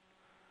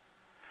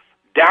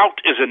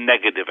 doubt is a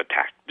negative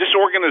attack,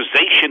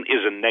 disorganization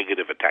is a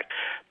negative attack,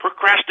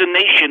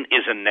 procrastination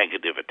is a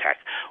negative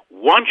attack.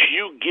 Once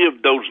you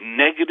give those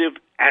negative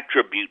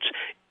attributes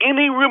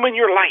any room in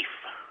your life,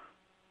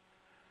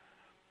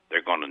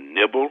 they're going to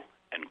nibble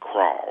and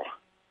crawl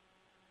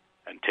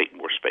and take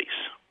more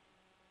space.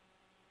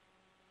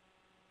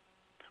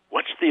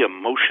 What's the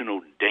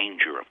emotional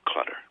danger of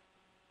clutter?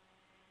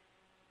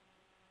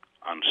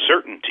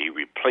 Uncertainty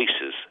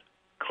replaces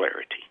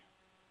clarity.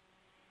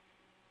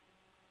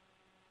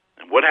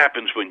 And what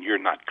happens when you're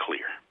not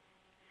clear?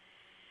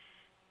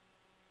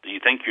 Do you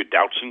think your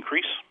doubts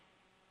increase?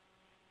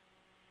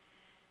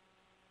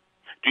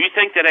 Do you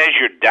think that as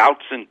your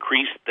doubts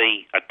increase,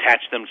 they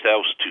attach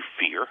themselves to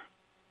fear,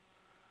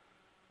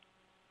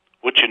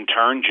 which in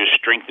turn just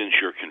strengthens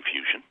your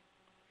confusion?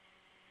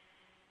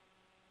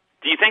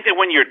 Do you think that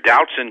when your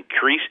doubts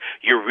increase,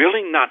 you're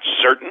really not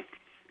certain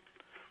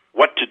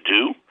what to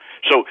do?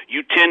 So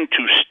you tend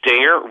to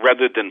stare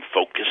rather than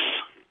focus?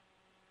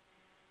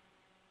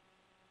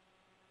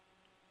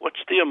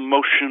 What's the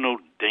emotional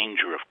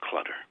danger of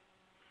clutter?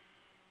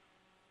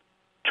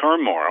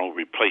 Turmoil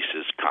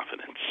replaces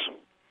confidence.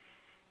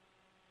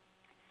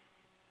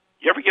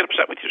 You ever get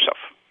upset with yourself?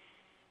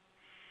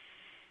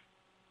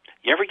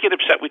 You ever get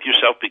upset with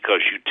yourself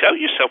because you tell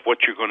yourself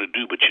what you're going to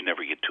do, but you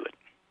never get to it?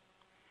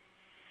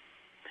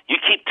 You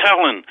keep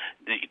telling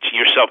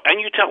yourself, and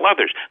you tell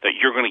others, that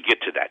you're going to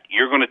get to that.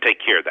 You're going to take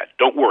care of that.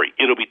 Don't worry,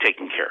 it'll be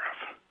taken care of.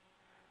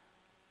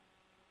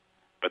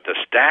 But the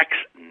stacks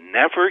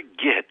never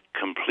get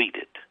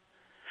completed.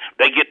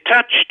 They get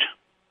touched.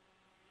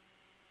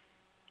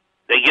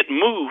 They get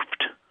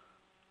moved.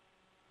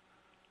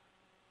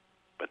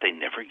 But they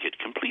never get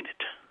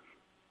completed.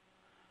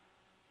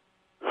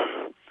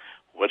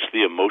 What's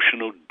the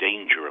emotional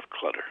danger of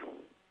clutter?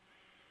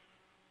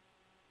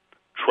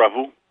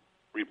 Trouble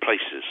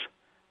replaces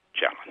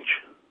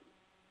challenge.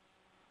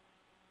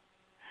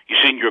 You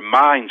see, your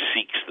mind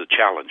seeks the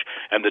challenge,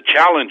 and the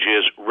challenge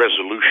is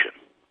resolution.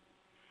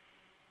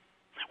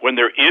 When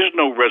there is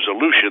no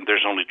resolution,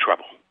 there's only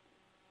trouble.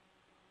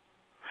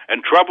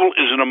 And trouble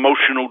is an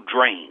emotional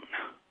drain.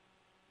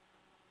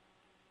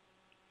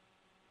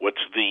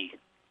 What's the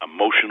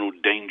emotional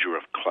danger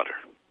of clutter?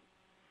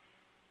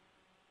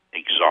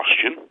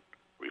 Exhaustion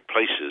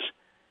replaces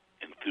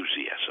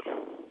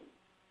enthusiasm.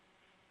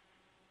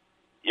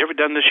 You ever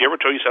done this? You ever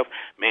told yourself,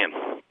 man,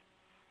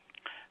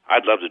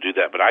 I'd love to do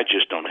that, but I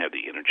just don't have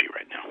the energy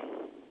right now?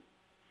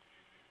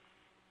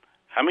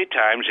 How many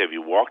times have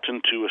you walked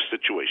into a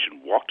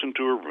situation, walked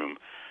into a room,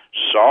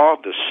 saw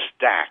the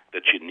stack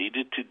that you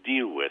needed to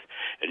deal with,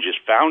 and just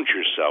found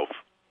yourself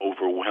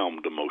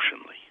overwhelmed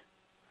emotionally?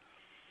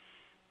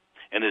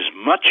 And as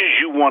much as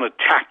you want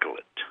to tackle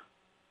it,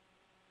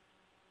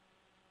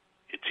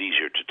 it's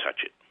easier to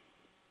touch it.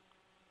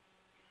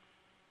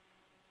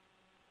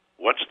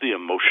 What's the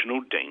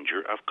emotional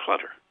danger of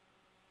clutter?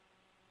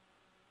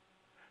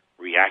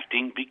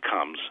 Reacting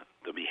becomes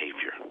the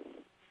behavior.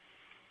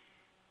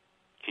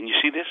 Can you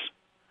see this?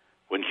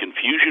 When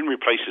confusion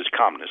replaces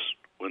calmness,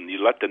 when you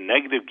let the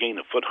negative gain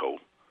a foothold,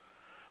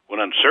 when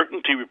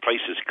uncertainty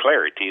replaces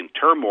clarity and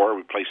turmoil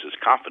replaces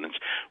confidence,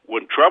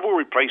 when trouble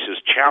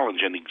replaces challenge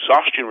and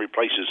exhaustion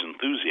replaces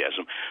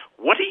enthusiasm,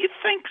 what do you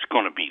think is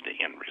going to be the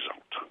end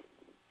result?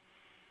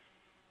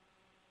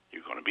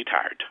 You're going to be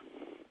tired.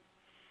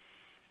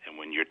 And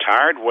when you're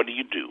tired, what do?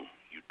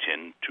 You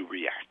tend to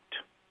react.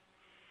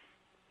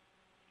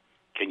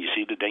 Can you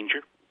see the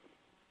danger?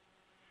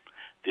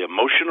 The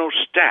emotional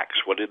stacks,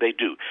 what do?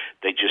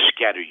 They just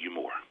scatter you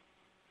more.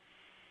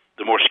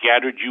 The more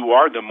scattered you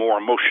are, the more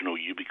emotional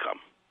you become.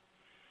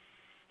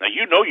 Now,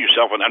 you know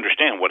yourself and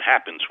understand what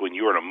happens when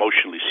you're an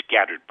emotionally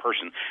scattered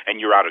person and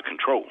you're out of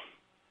control.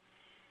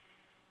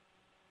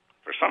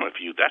 For some of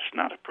you, that's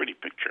not a pretty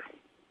picture.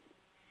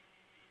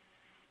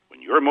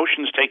 When your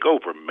emotions take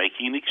over,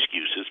 making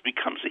excuses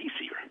becomes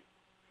easier.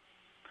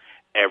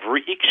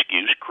 Every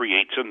excuse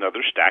creates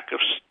another stack of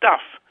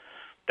stuff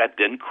that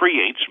then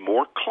creates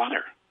more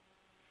clutter.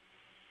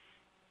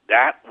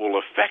 That will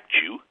affect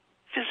you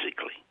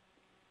physically.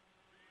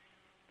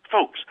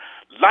 Folks,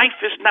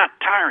 life is not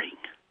tiring.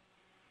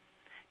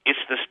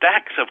 It's the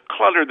stacks of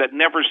clutter that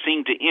never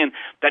seem to end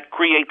that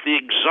create the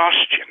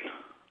exhaustion.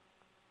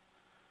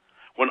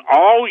 When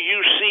all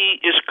you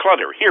see is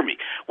clutter, hear me,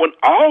 when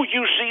all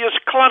you see is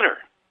clutter,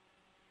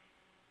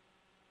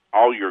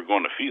 all you're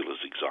going to feel is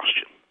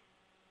exhaustion.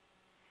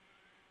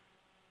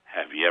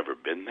 Have you ever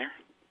been there?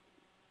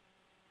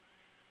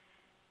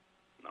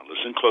 Now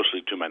listen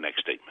closely to my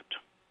next statement.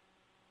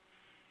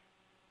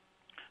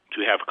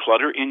 To have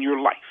clutter in your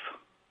life,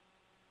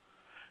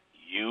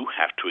 you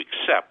have to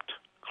accept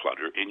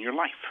clutter in your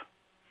life.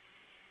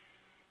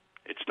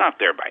 It's not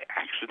there by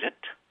accident.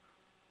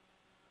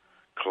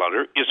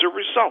 Clutter is a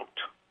result.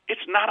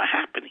 It's not a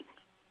happening.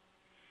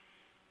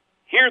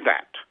 Hear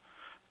that.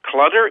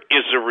 Clutter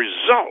is a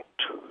result.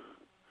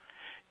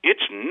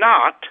 It's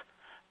not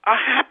a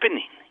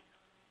happening.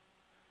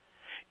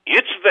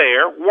 It's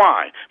there.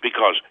 Why?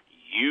 Because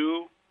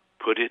you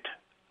put it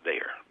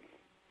there.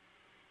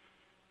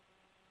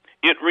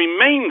 It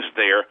remains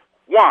there.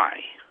 Why?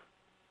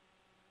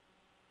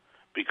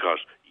 Because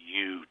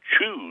you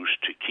choose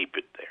to keep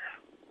it there.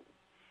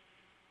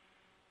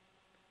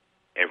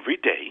 Every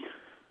day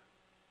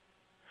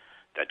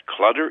that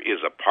clutter is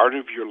a part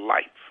of your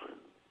life,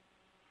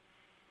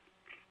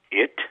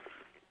 it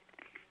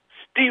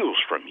steals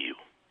from you.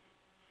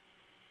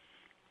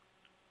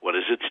 What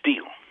does it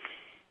steal?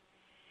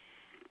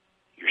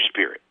 Your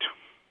spirit.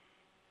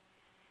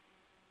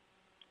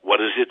 What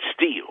does it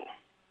steal?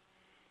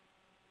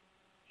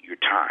 Your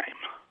time.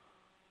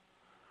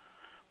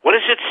 What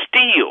does it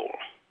steal?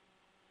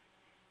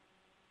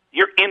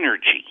 Your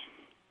energy.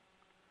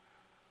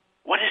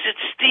 What does it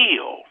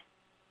steal?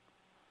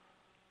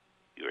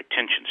 Your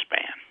attention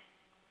span.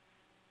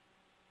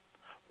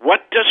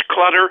 What does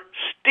clutter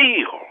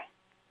steal?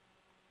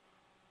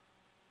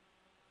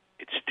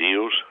 It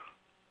steals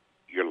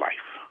your life.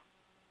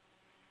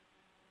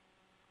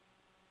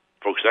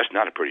 Folks, that's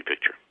not a pretty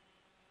picture.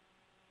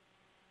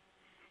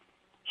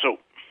 So,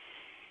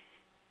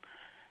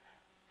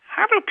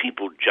 how do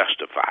people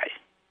justify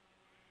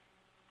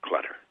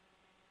clutter?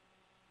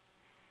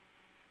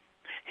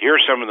 Here are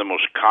some of the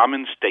most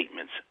common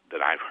statements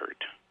that I've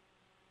heard.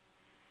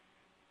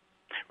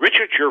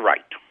 Richard, you're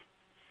right.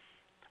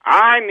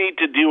 I need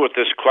to deal with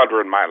this clutter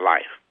in my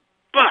life,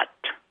 but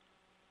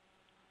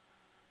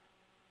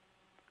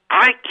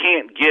I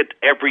can't get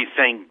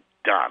everything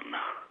done.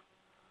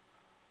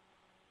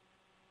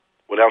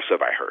 What else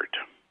have I heard?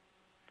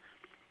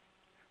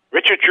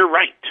 Richard, you're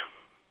right.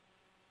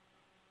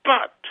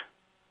 But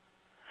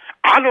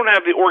I don't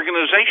have the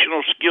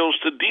organizational skills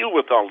to deal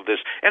with all of this,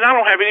 and I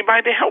don't have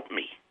anybody to help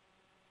me.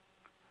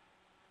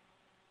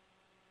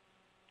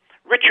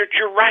 Richard,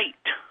 you're right.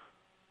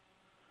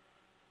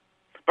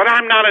 But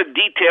I'm not a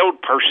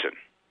detailed person.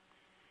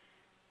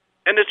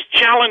 And it's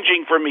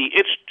challenging for me.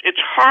 It's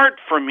hard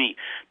for me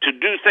to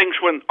do things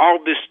when all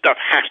this stuff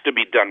has to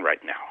be done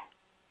right now.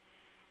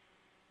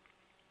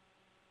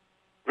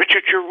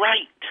 Richard, you're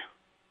right.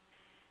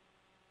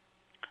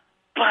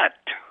 But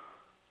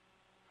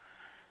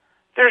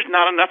there's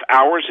not enough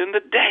hours in the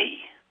day.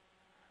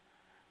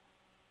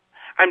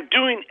 I'm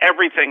doing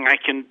everything I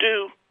can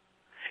do.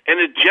 And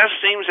it just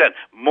seems that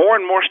more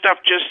and more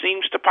stuff just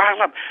seems to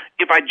pile up.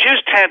 If I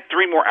just had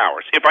 3 more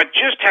hours, if I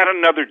just had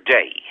another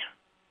day,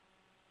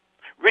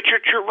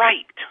 Richard, you're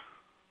right.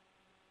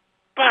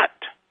 But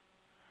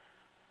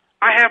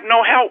I have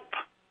no help.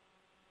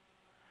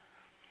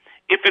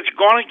 If it's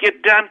going to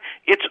get done,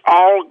 it's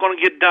all going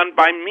to get done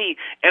by me,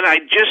 and I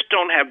just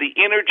don't have the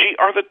energy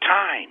or the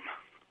time.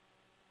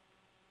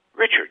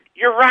 Richard,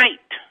 you're right.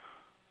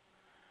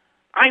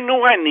 I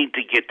know I need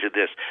to get to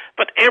this,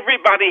 but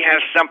everybody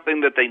has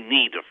something that they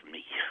need of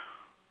me.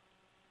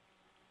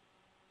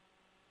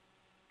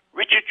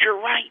 Richard,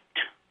 you're right.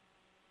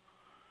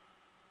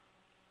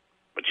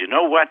 But you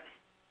know what?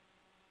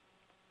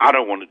 I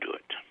don't want to do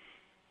it.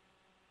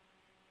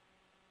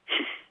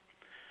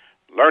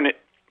 Learn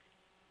it,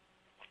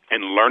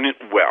 and learn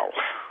it well.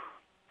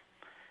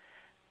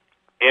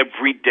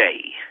 Every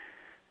day,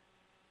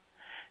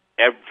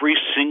 every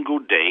single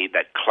day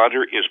that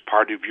clutter is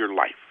part of your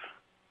life,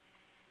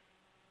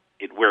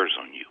 it wears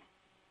on you.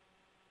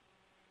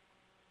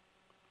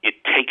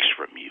 It takes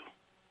from you.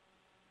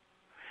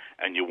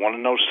 And you want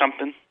to know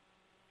something?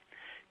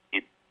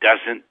 It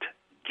doesn't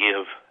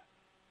give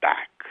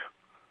back.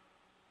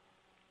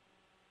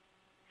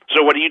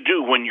 So what do you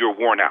do when you're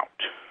worn out?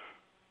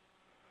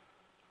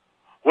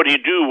 What do you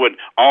do when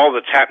all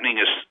that's happening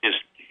is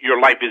your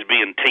life is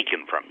being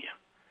taken from you?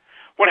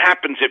 What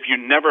happens if you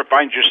never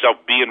find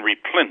yourself being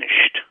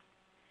replenished?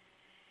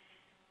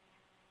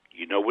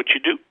 You know what you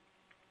do?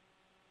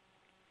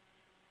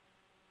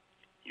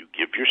 You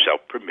give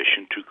yourself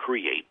permission to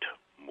create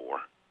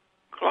more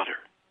clutter.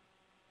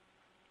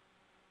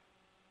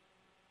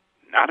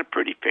 Not a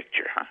pretty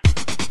picture, huh?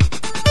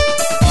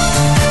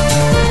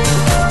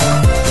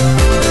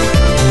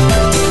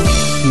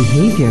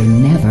 Behavior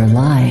never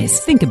lies.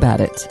 Think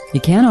about it.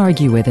 You can't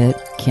argue with it,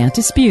 can't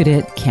dispute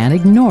it, can't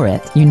ignore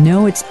it. You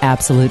know it's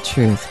absolute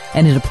truth,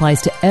 and it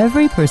applies to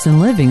every person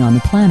living on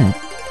the planet.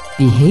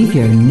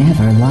 Behavior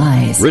never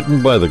lies.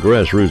 Written by the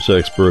grassroots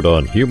expert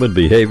on human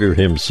behavior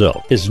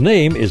himself. His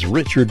name is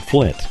Richard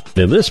Flint.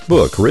 In this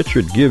book,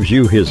 Richard gives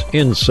you his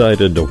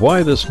insight into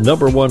why this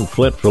 #1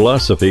 Flint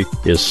philosophy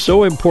is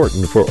so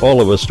important for all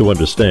of us to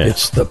understand.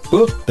 It's the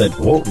book that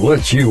won't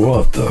let you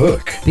off the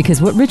hook. Because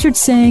what Richard's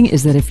saying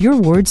is that if your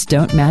words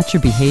don't match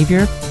your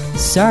behavior,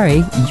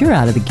 sorry, you're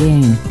out of the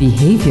game.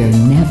 Behavior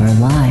never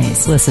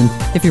lies. Listen,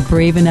 if you're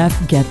brave enough,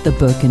 get the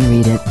book and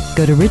read it.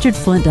 Go to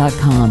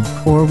richardflint.com,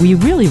 or we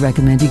really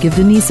recommend you give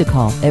Denise a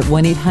call at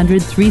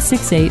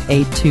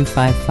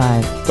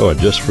 1-800-368-8255. Oh, and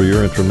just for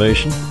your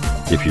information,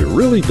 if you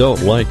really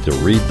don't like to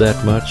read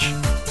that much,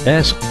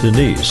 ask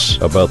Denise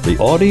about the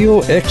audio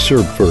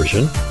excerpt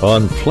version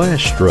on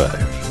flash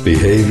drive.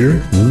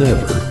 Behavior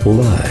never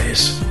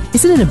lies.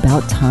 Isn't it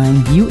about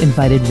time you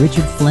invited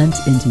Richard Flint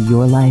into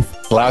your life?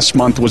 Last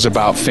month was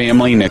about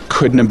family, and it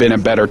couldn't have been a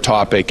better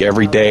topic.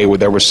 Every day where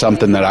there was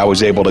something that I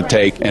was able to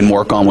take and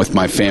work on with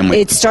my family.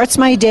 It starts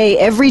my day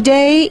every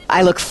day.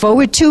 I look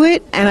forward to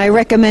it, and I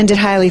recommend it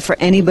highly for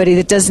anybody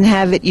that doesn't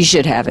have it. You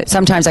should have it.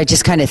 Sometimes I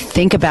just kind of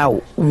think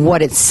about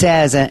what it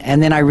says,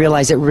 and then I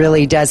realize it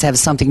really does have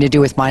something to do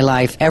with my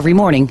life every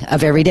morning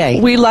of every day.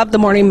 We love the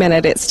Morning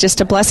Minute. It's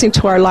just a blessing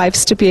to our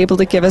lives to be able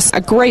to give us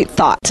a great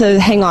thought to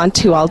hang on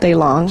to all day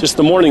long. Just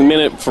the Morning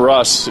Minute for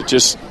us, it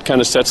just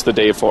kind of sets the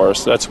day for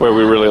us. That's where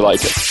we really like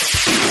it.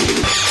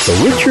 The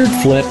Richard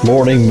Flint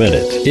Morning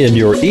Minute in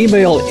your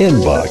email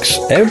inbox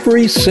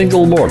every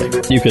single morning.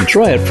 You can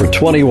try it for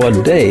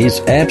 21 days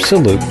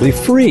absolutely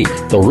free.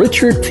 The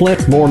Richard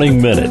Flint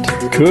Morning Minute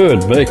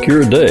could make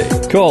your day.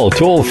 Call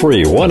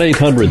toll-free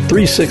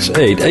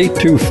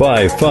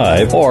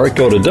 1-800-368-8255 or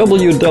go to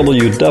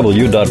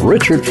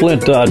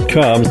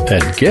www.richardflint.com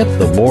and get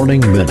the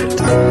Morning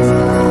Minute.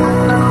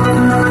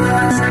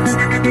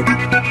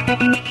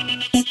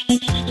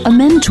 A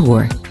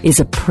mentor is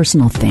a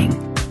personal thing.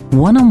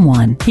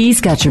 One-on-one, he's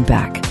got your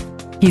back.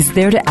 He's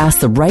there to ask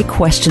the right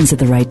questions at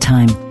the right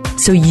time,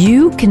 so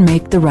you can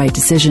make the right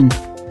decision.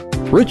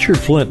 Richard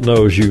Flint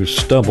knows you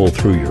stumble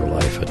through your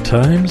life at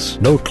times.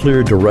 No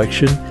clear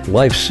direction.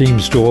 Life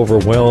seems to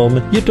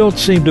overwhelm. You don't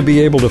seem to be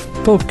able to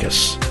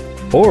focus.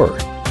 Or,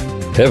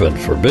 heaven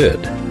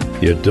forbid,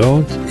 you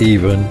don't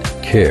even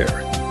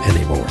care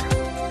anymore.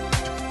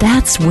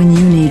 That's when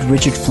you need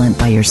Richard Flint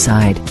by your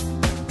side.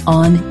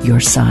 On your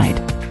side.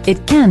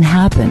 It can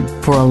happen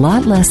for a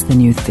lot less than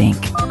you think.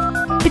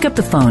 Pick up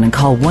the phone and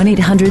call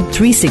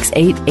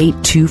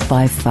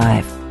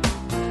 1-800-368-8255.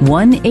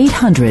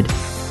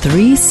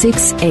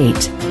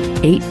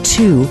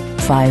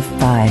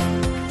 1-800-368-8255.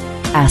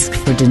 Ask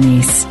for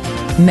Denise.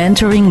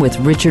 Mentoring with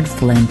Richard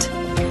Flint.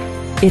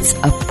 It's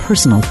a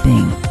personal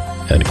thing.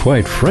 And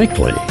quite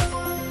frankly,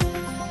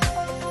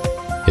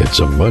 it's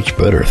a much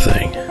better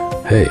thing.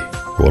 Hey,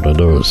 want to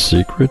know a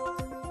secret?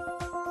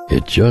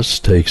 It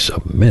just takes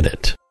a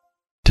minute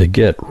to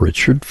get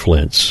Richard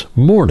Flint's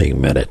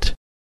Morning Minute.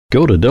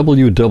 Go to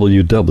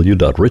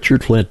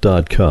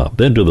www.richardflint.com,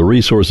 then to the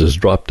Resources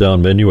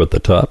drop-down menu at the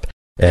top,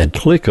 and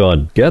click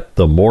on Get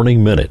the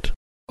Morning Minute.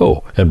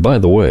 Oh, and by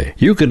the way,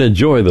 you can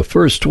enjoy the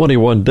first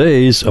 21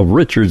 days of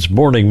Richard's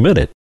Morning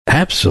Minute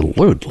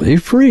absolutely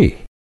free.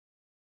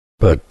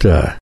 But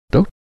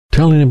don't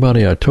tell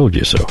anybody I told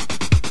you so.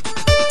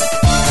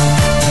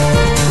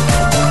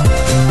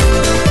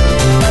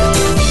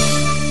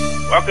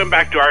 Welcome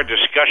back to our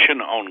discussion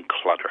on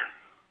clutter.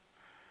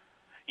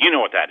 You know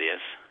what that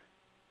is.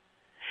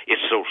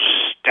 It's those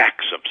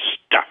stacks of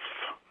stuff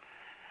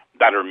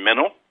that are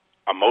mental,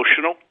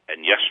 emotional,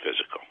 and yes,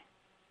 physical.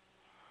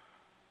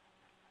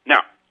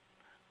 Now,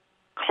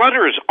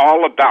 clutter is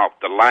all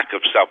about the lack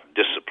of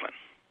self-discipline.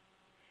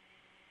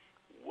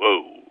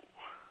 Whoa.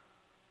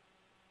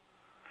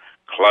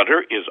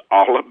 Clutter is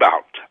all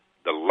about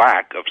the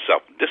lack of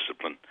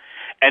self-discipline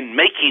and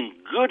making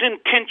good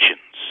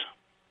intentions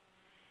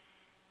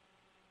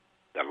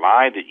the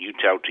lie that you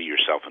tell to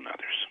yourself and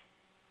others.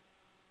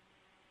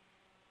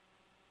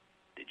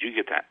 Did you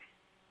get that?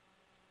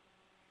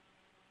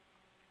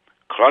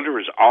 Clutter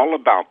is all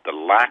about the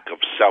lack of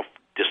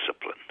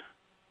self-discipline.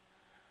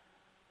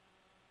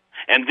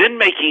 And then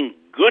making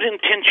good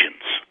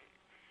intentions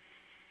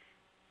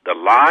the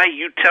lie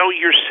you tell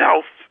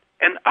yourself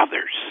and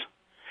others.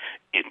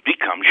 It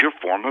becomes your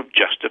form of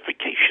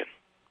justification.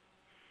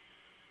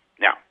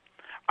 Now,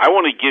 I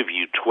want to give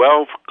you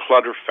 12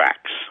 clutter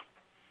facts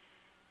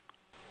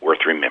worth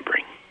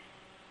remembering.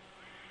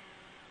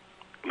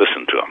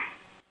 Listen to them.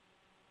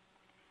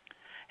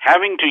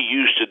 Having to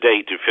use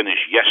today to finish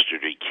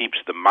yesterday keeps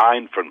the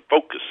mind from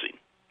focusing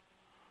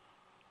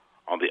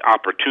on the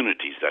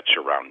opportunities that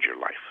surround your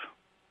life.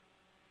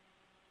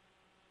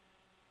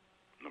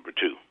 Number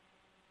 2,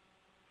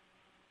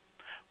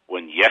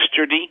 when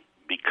yesterday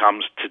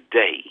becomes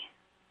today,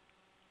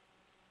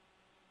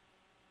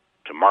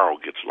 tomorrow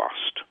gets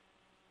lost.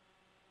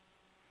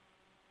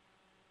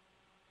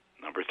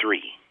 Number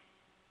 3,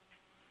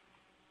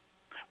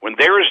 when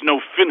there is no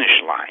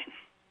finish line,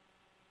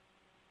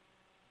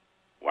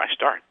 why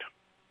start?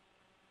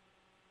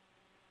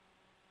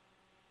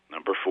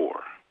 Number 4,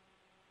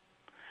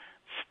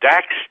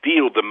 stacks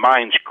steal the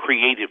mind's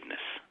creativeness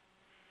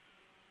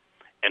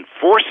and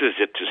forces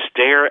it to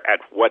stare at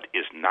what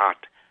is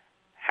not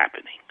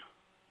happening.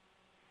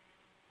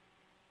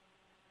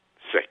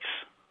 6,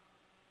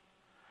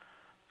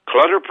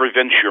 clutter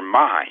prevents your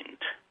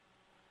mind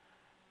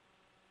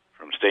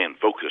from staying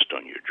focused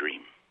on your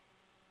dream.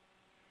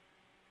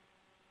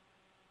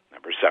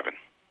 Number 7,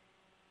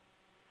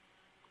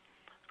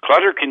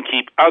 clutter can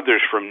keep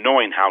others from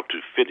knowing how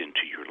to fit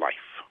into your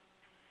life.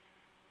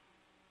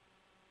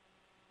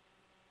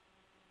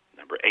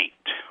 Number 8,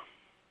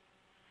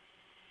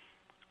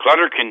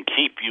 clutter can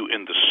keep you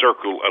in the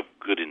circle of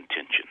good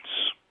intentions.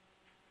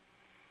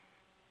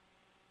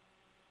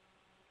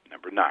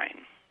 Number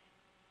 9,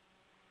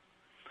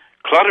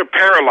 clutter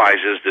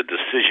paralyzes the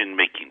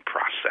decision-making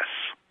process.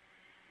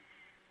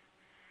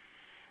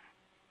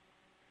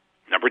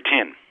 Number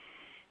 10,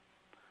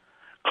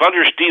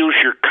 clutter steals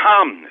your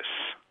calmness,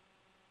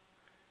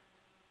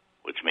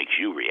 which makes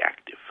you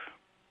reactive.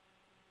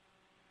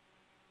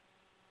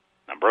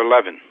 Number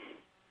 11,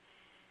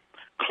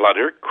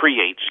 clutter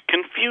creates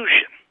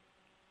confusion,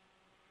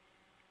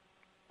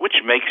 which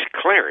makes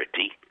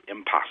clarity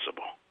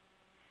impossible.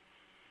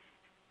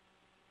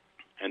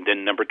 And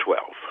then number 12,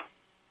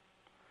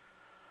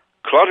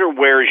 clutter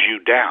wears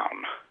you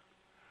down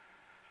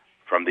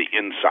from the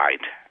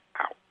inside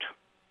out.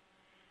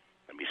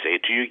 Let me say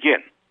it to you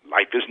again.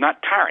 Life is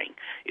not tiring.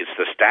 It's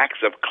the stacks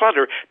of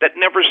clutter that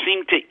never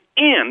seem to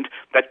end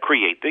that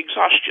create the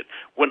exhaustion.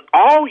 When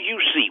all you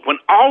see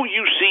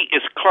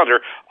is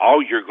clutter,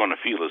 all you're going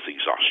to feel is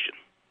exhaustion.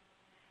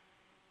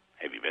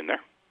 Have you been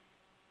there?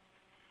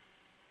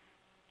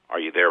 Are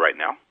you there right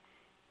now?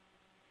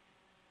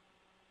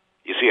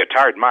 You see, a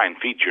tired mind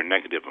feeds your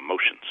negative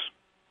emotions.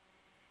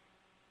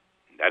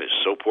 That is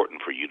so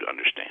important for you to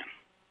understand.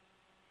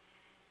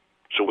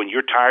 So when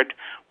you're tired,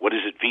 what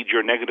does it feed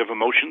your negative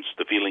emotions?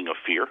 The feeling of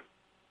fear.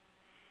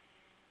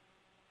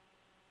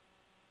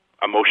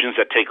 Emotions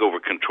that take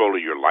over control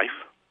of your life.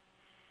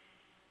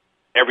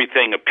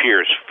 Everything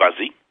appears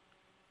fuzzy.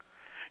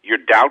 Your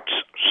doubts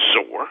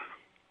soar.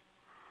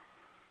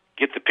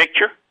 Get the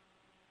picture?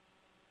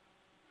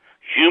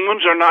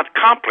 Humans are not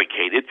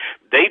complicated.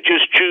 They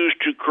just choose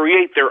to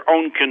create their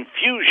own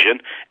confusion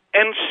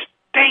and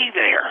stay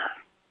there.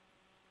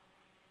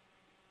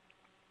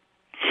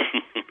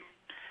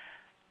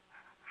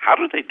 How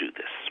do they do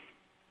this?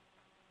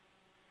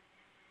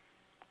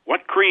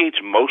 What creates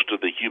most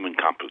of the human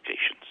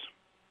complications?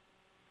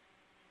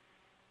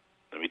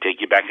 Let me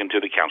take you back into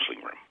the counseling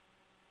room.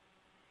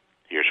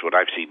 Here's what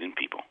I've seen in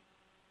people.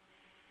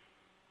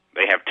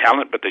 They have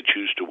talent, but they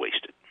choose to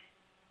waste it.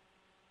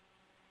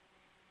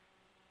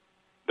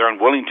 They're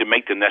unwilling to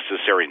make the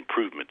necessary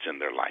improvements in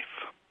their life.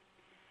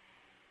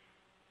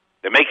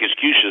 They make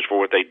excuses for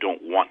what they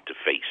don't want to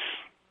face.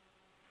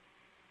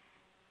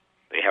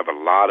 They have a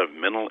lot of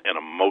mental and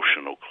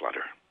emotional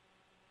clutter.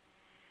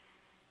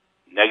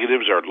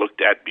 Negatives are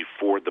looked at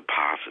before the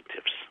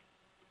positives.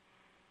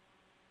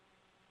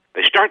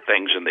 They start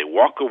things and they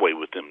walk away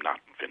with them not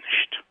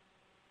finished.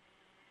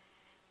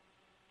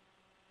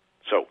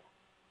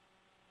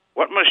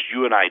 What must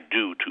you and I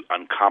do to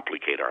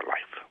uncomplicate our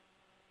life?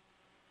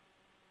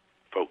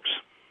 Folks,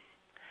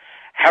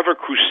 have a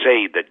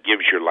crusade that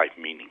gives your life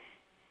meaning.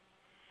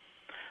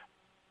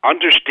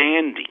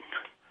 Understanding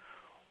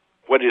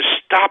what is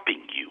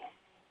stopping you.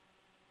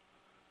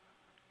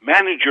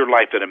 Manage your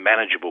life at a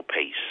manageable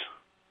pace.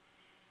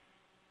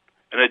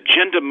 An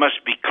agenda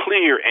must be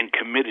clear and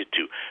committed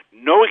to.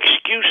 No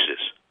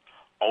excuses,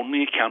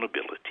 only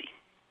accountability.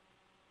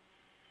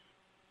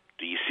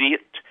 Do you see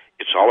it?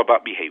 It's all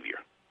about behavior.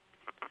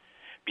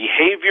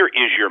 Behavior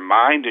is your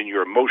mind and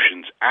your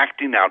emotions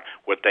acting out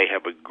what they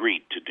have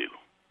agreed to do.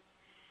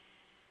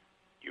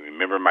 You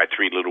remember my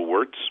 3 little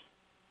words?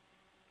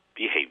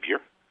 Behavior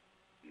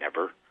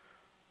never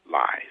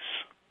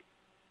lies.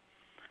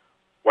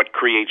 What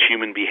creates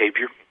human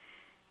behavior?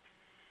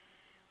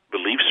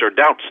 Beliefs or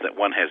doubts that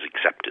one has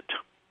accepted.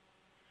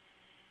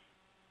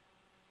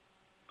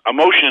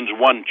 Emotions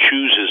one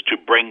chooses to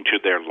bring to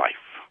their life.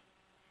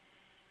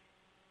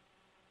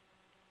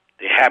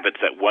 The habits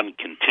that one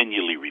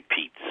continually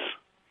repeats.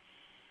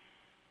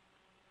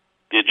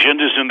 The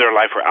agendas in their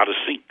life are out of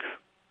sync.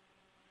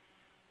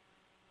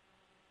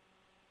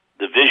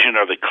 The vision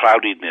or the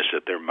cloudiness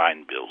that their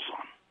mind builds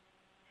on.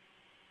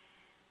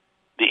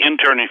 The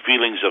internal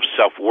feelings of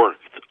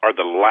self-worth or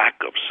the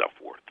lack of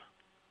self-worth.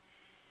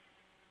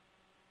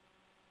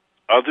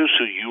 Others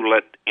who you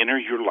let enter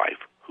your life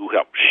who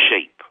help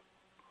shape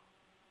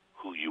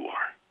who you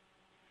are.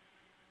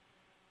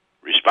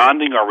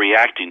 Responding or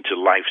reacting to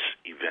life's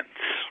events.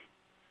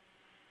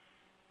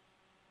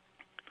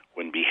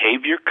 When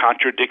behavior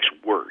contradicts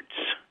words,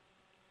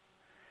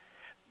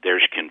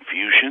 there's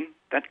confusion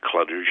that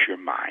clutters your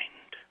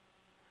mind.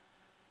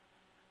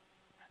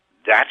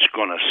 That's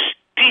going to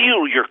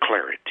steal your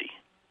clarity.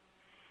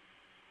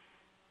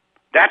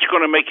 That's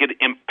going to make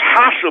it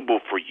impossible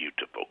for you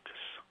to focus.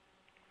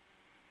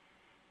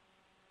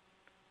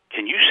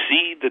 Can you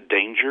see the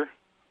danger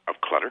of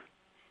clutter?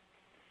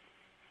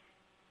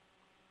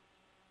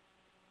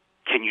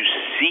 Can you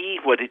see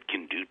what it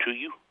can do to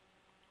you?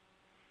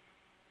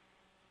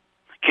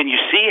 Can you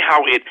see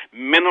how it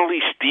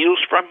mentally steals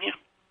from you?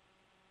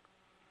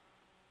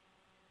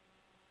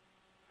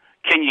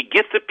 Can you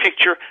get the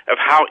picture of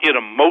how it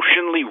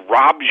emotionally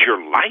robs your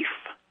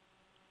life?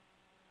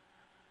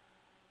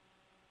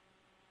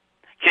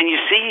 Can you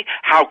see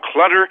how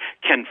clutter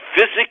can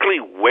physically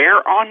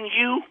wear on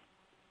you?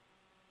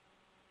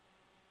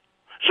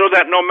 So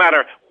that no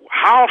matter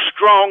how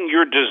strong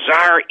your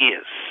desire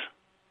is,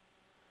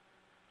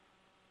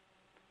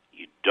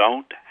 you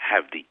don't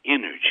have the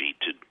energy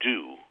to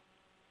do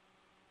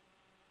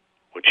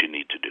what you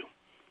need to do.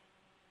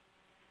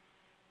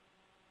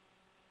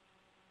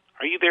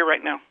 Are you there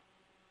right now?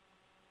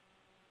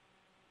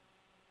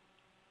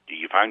 Do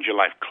you find your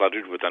life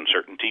cluttered with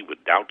uncertainty,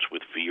 with doubts,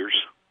 with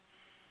fears?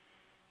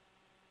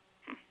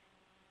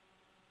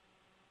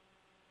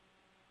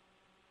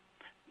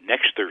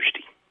 Next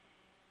Thursday,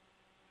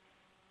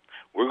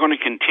 we're going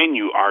to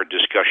continue our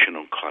discussion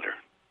on clutter.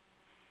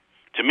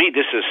 To me,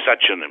 this is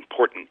such an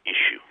important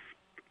issue.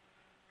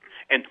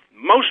 And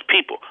most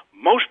people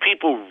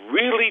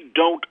really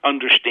don't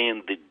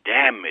understand the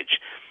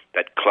damage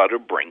that clutter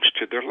brings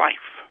to their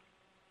life.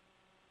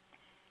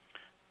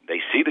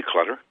 They see the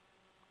clutter,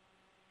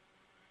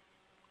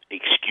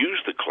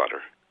 excuse the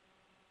clutter,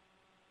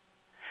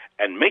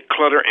 and make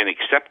clutter an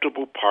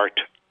acceptable part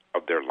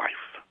of their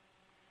life.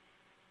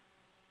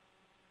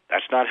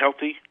 That's not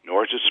healthy,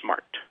 nor is it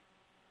smart.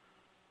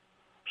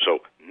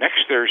 So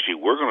next Thursday,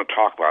 we're going to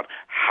talk about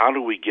how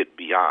do we get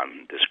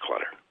beyond this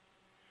clutter.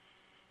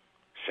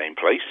 Same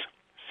place,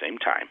 same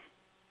time.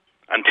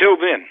 Until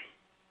then,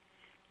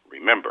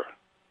 remember,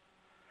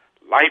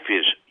 life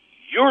is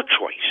your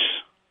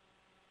choice.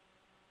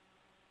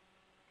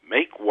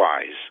 Make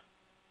wise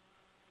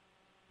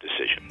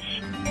decisions.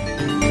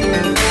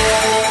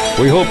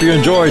 We hope you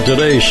enjoyed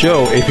today's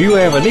show. If you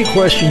have any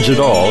questions at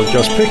all,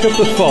 just pick up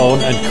the phone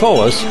and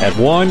call us at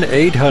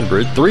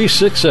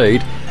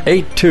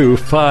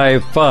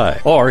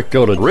 1-800-368-8255 or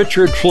go to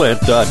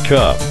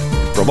richardflint.com.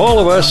 From all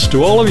of us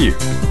to all of you,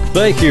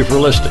 thank you for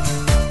listening,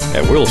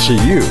 and we'll see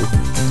you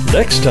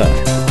next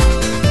time.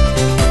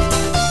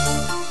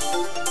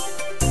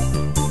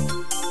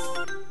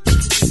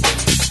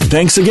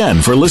 Thanks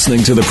again for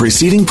listening to the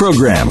preceding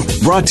program,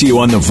 brought to you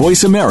on the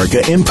Voice America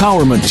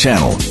Empowerment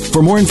Channel.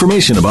 For more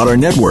information about our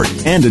network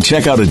and to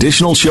check out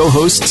additional show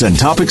hosts and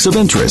topics of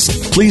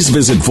interest, please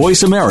visit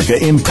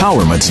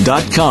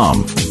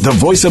voiceamericaempowerment.com. The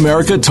Voice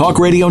America Talk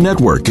Radio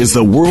Network is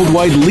the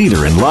worldwide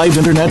leader in live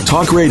Internet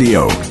talk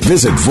radio.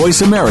 Visit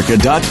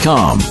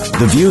voiceamerica.com.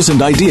 The views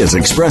and ideas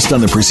expressed on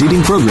the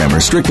preceding program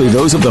are strictly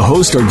those of the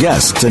host or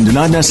guests and do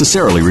not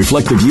necessarily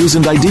reflect the views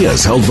and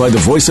ideas held by the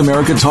Voice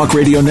America Talk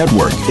Radio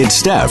Network, its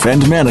staff,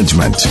 and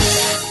management.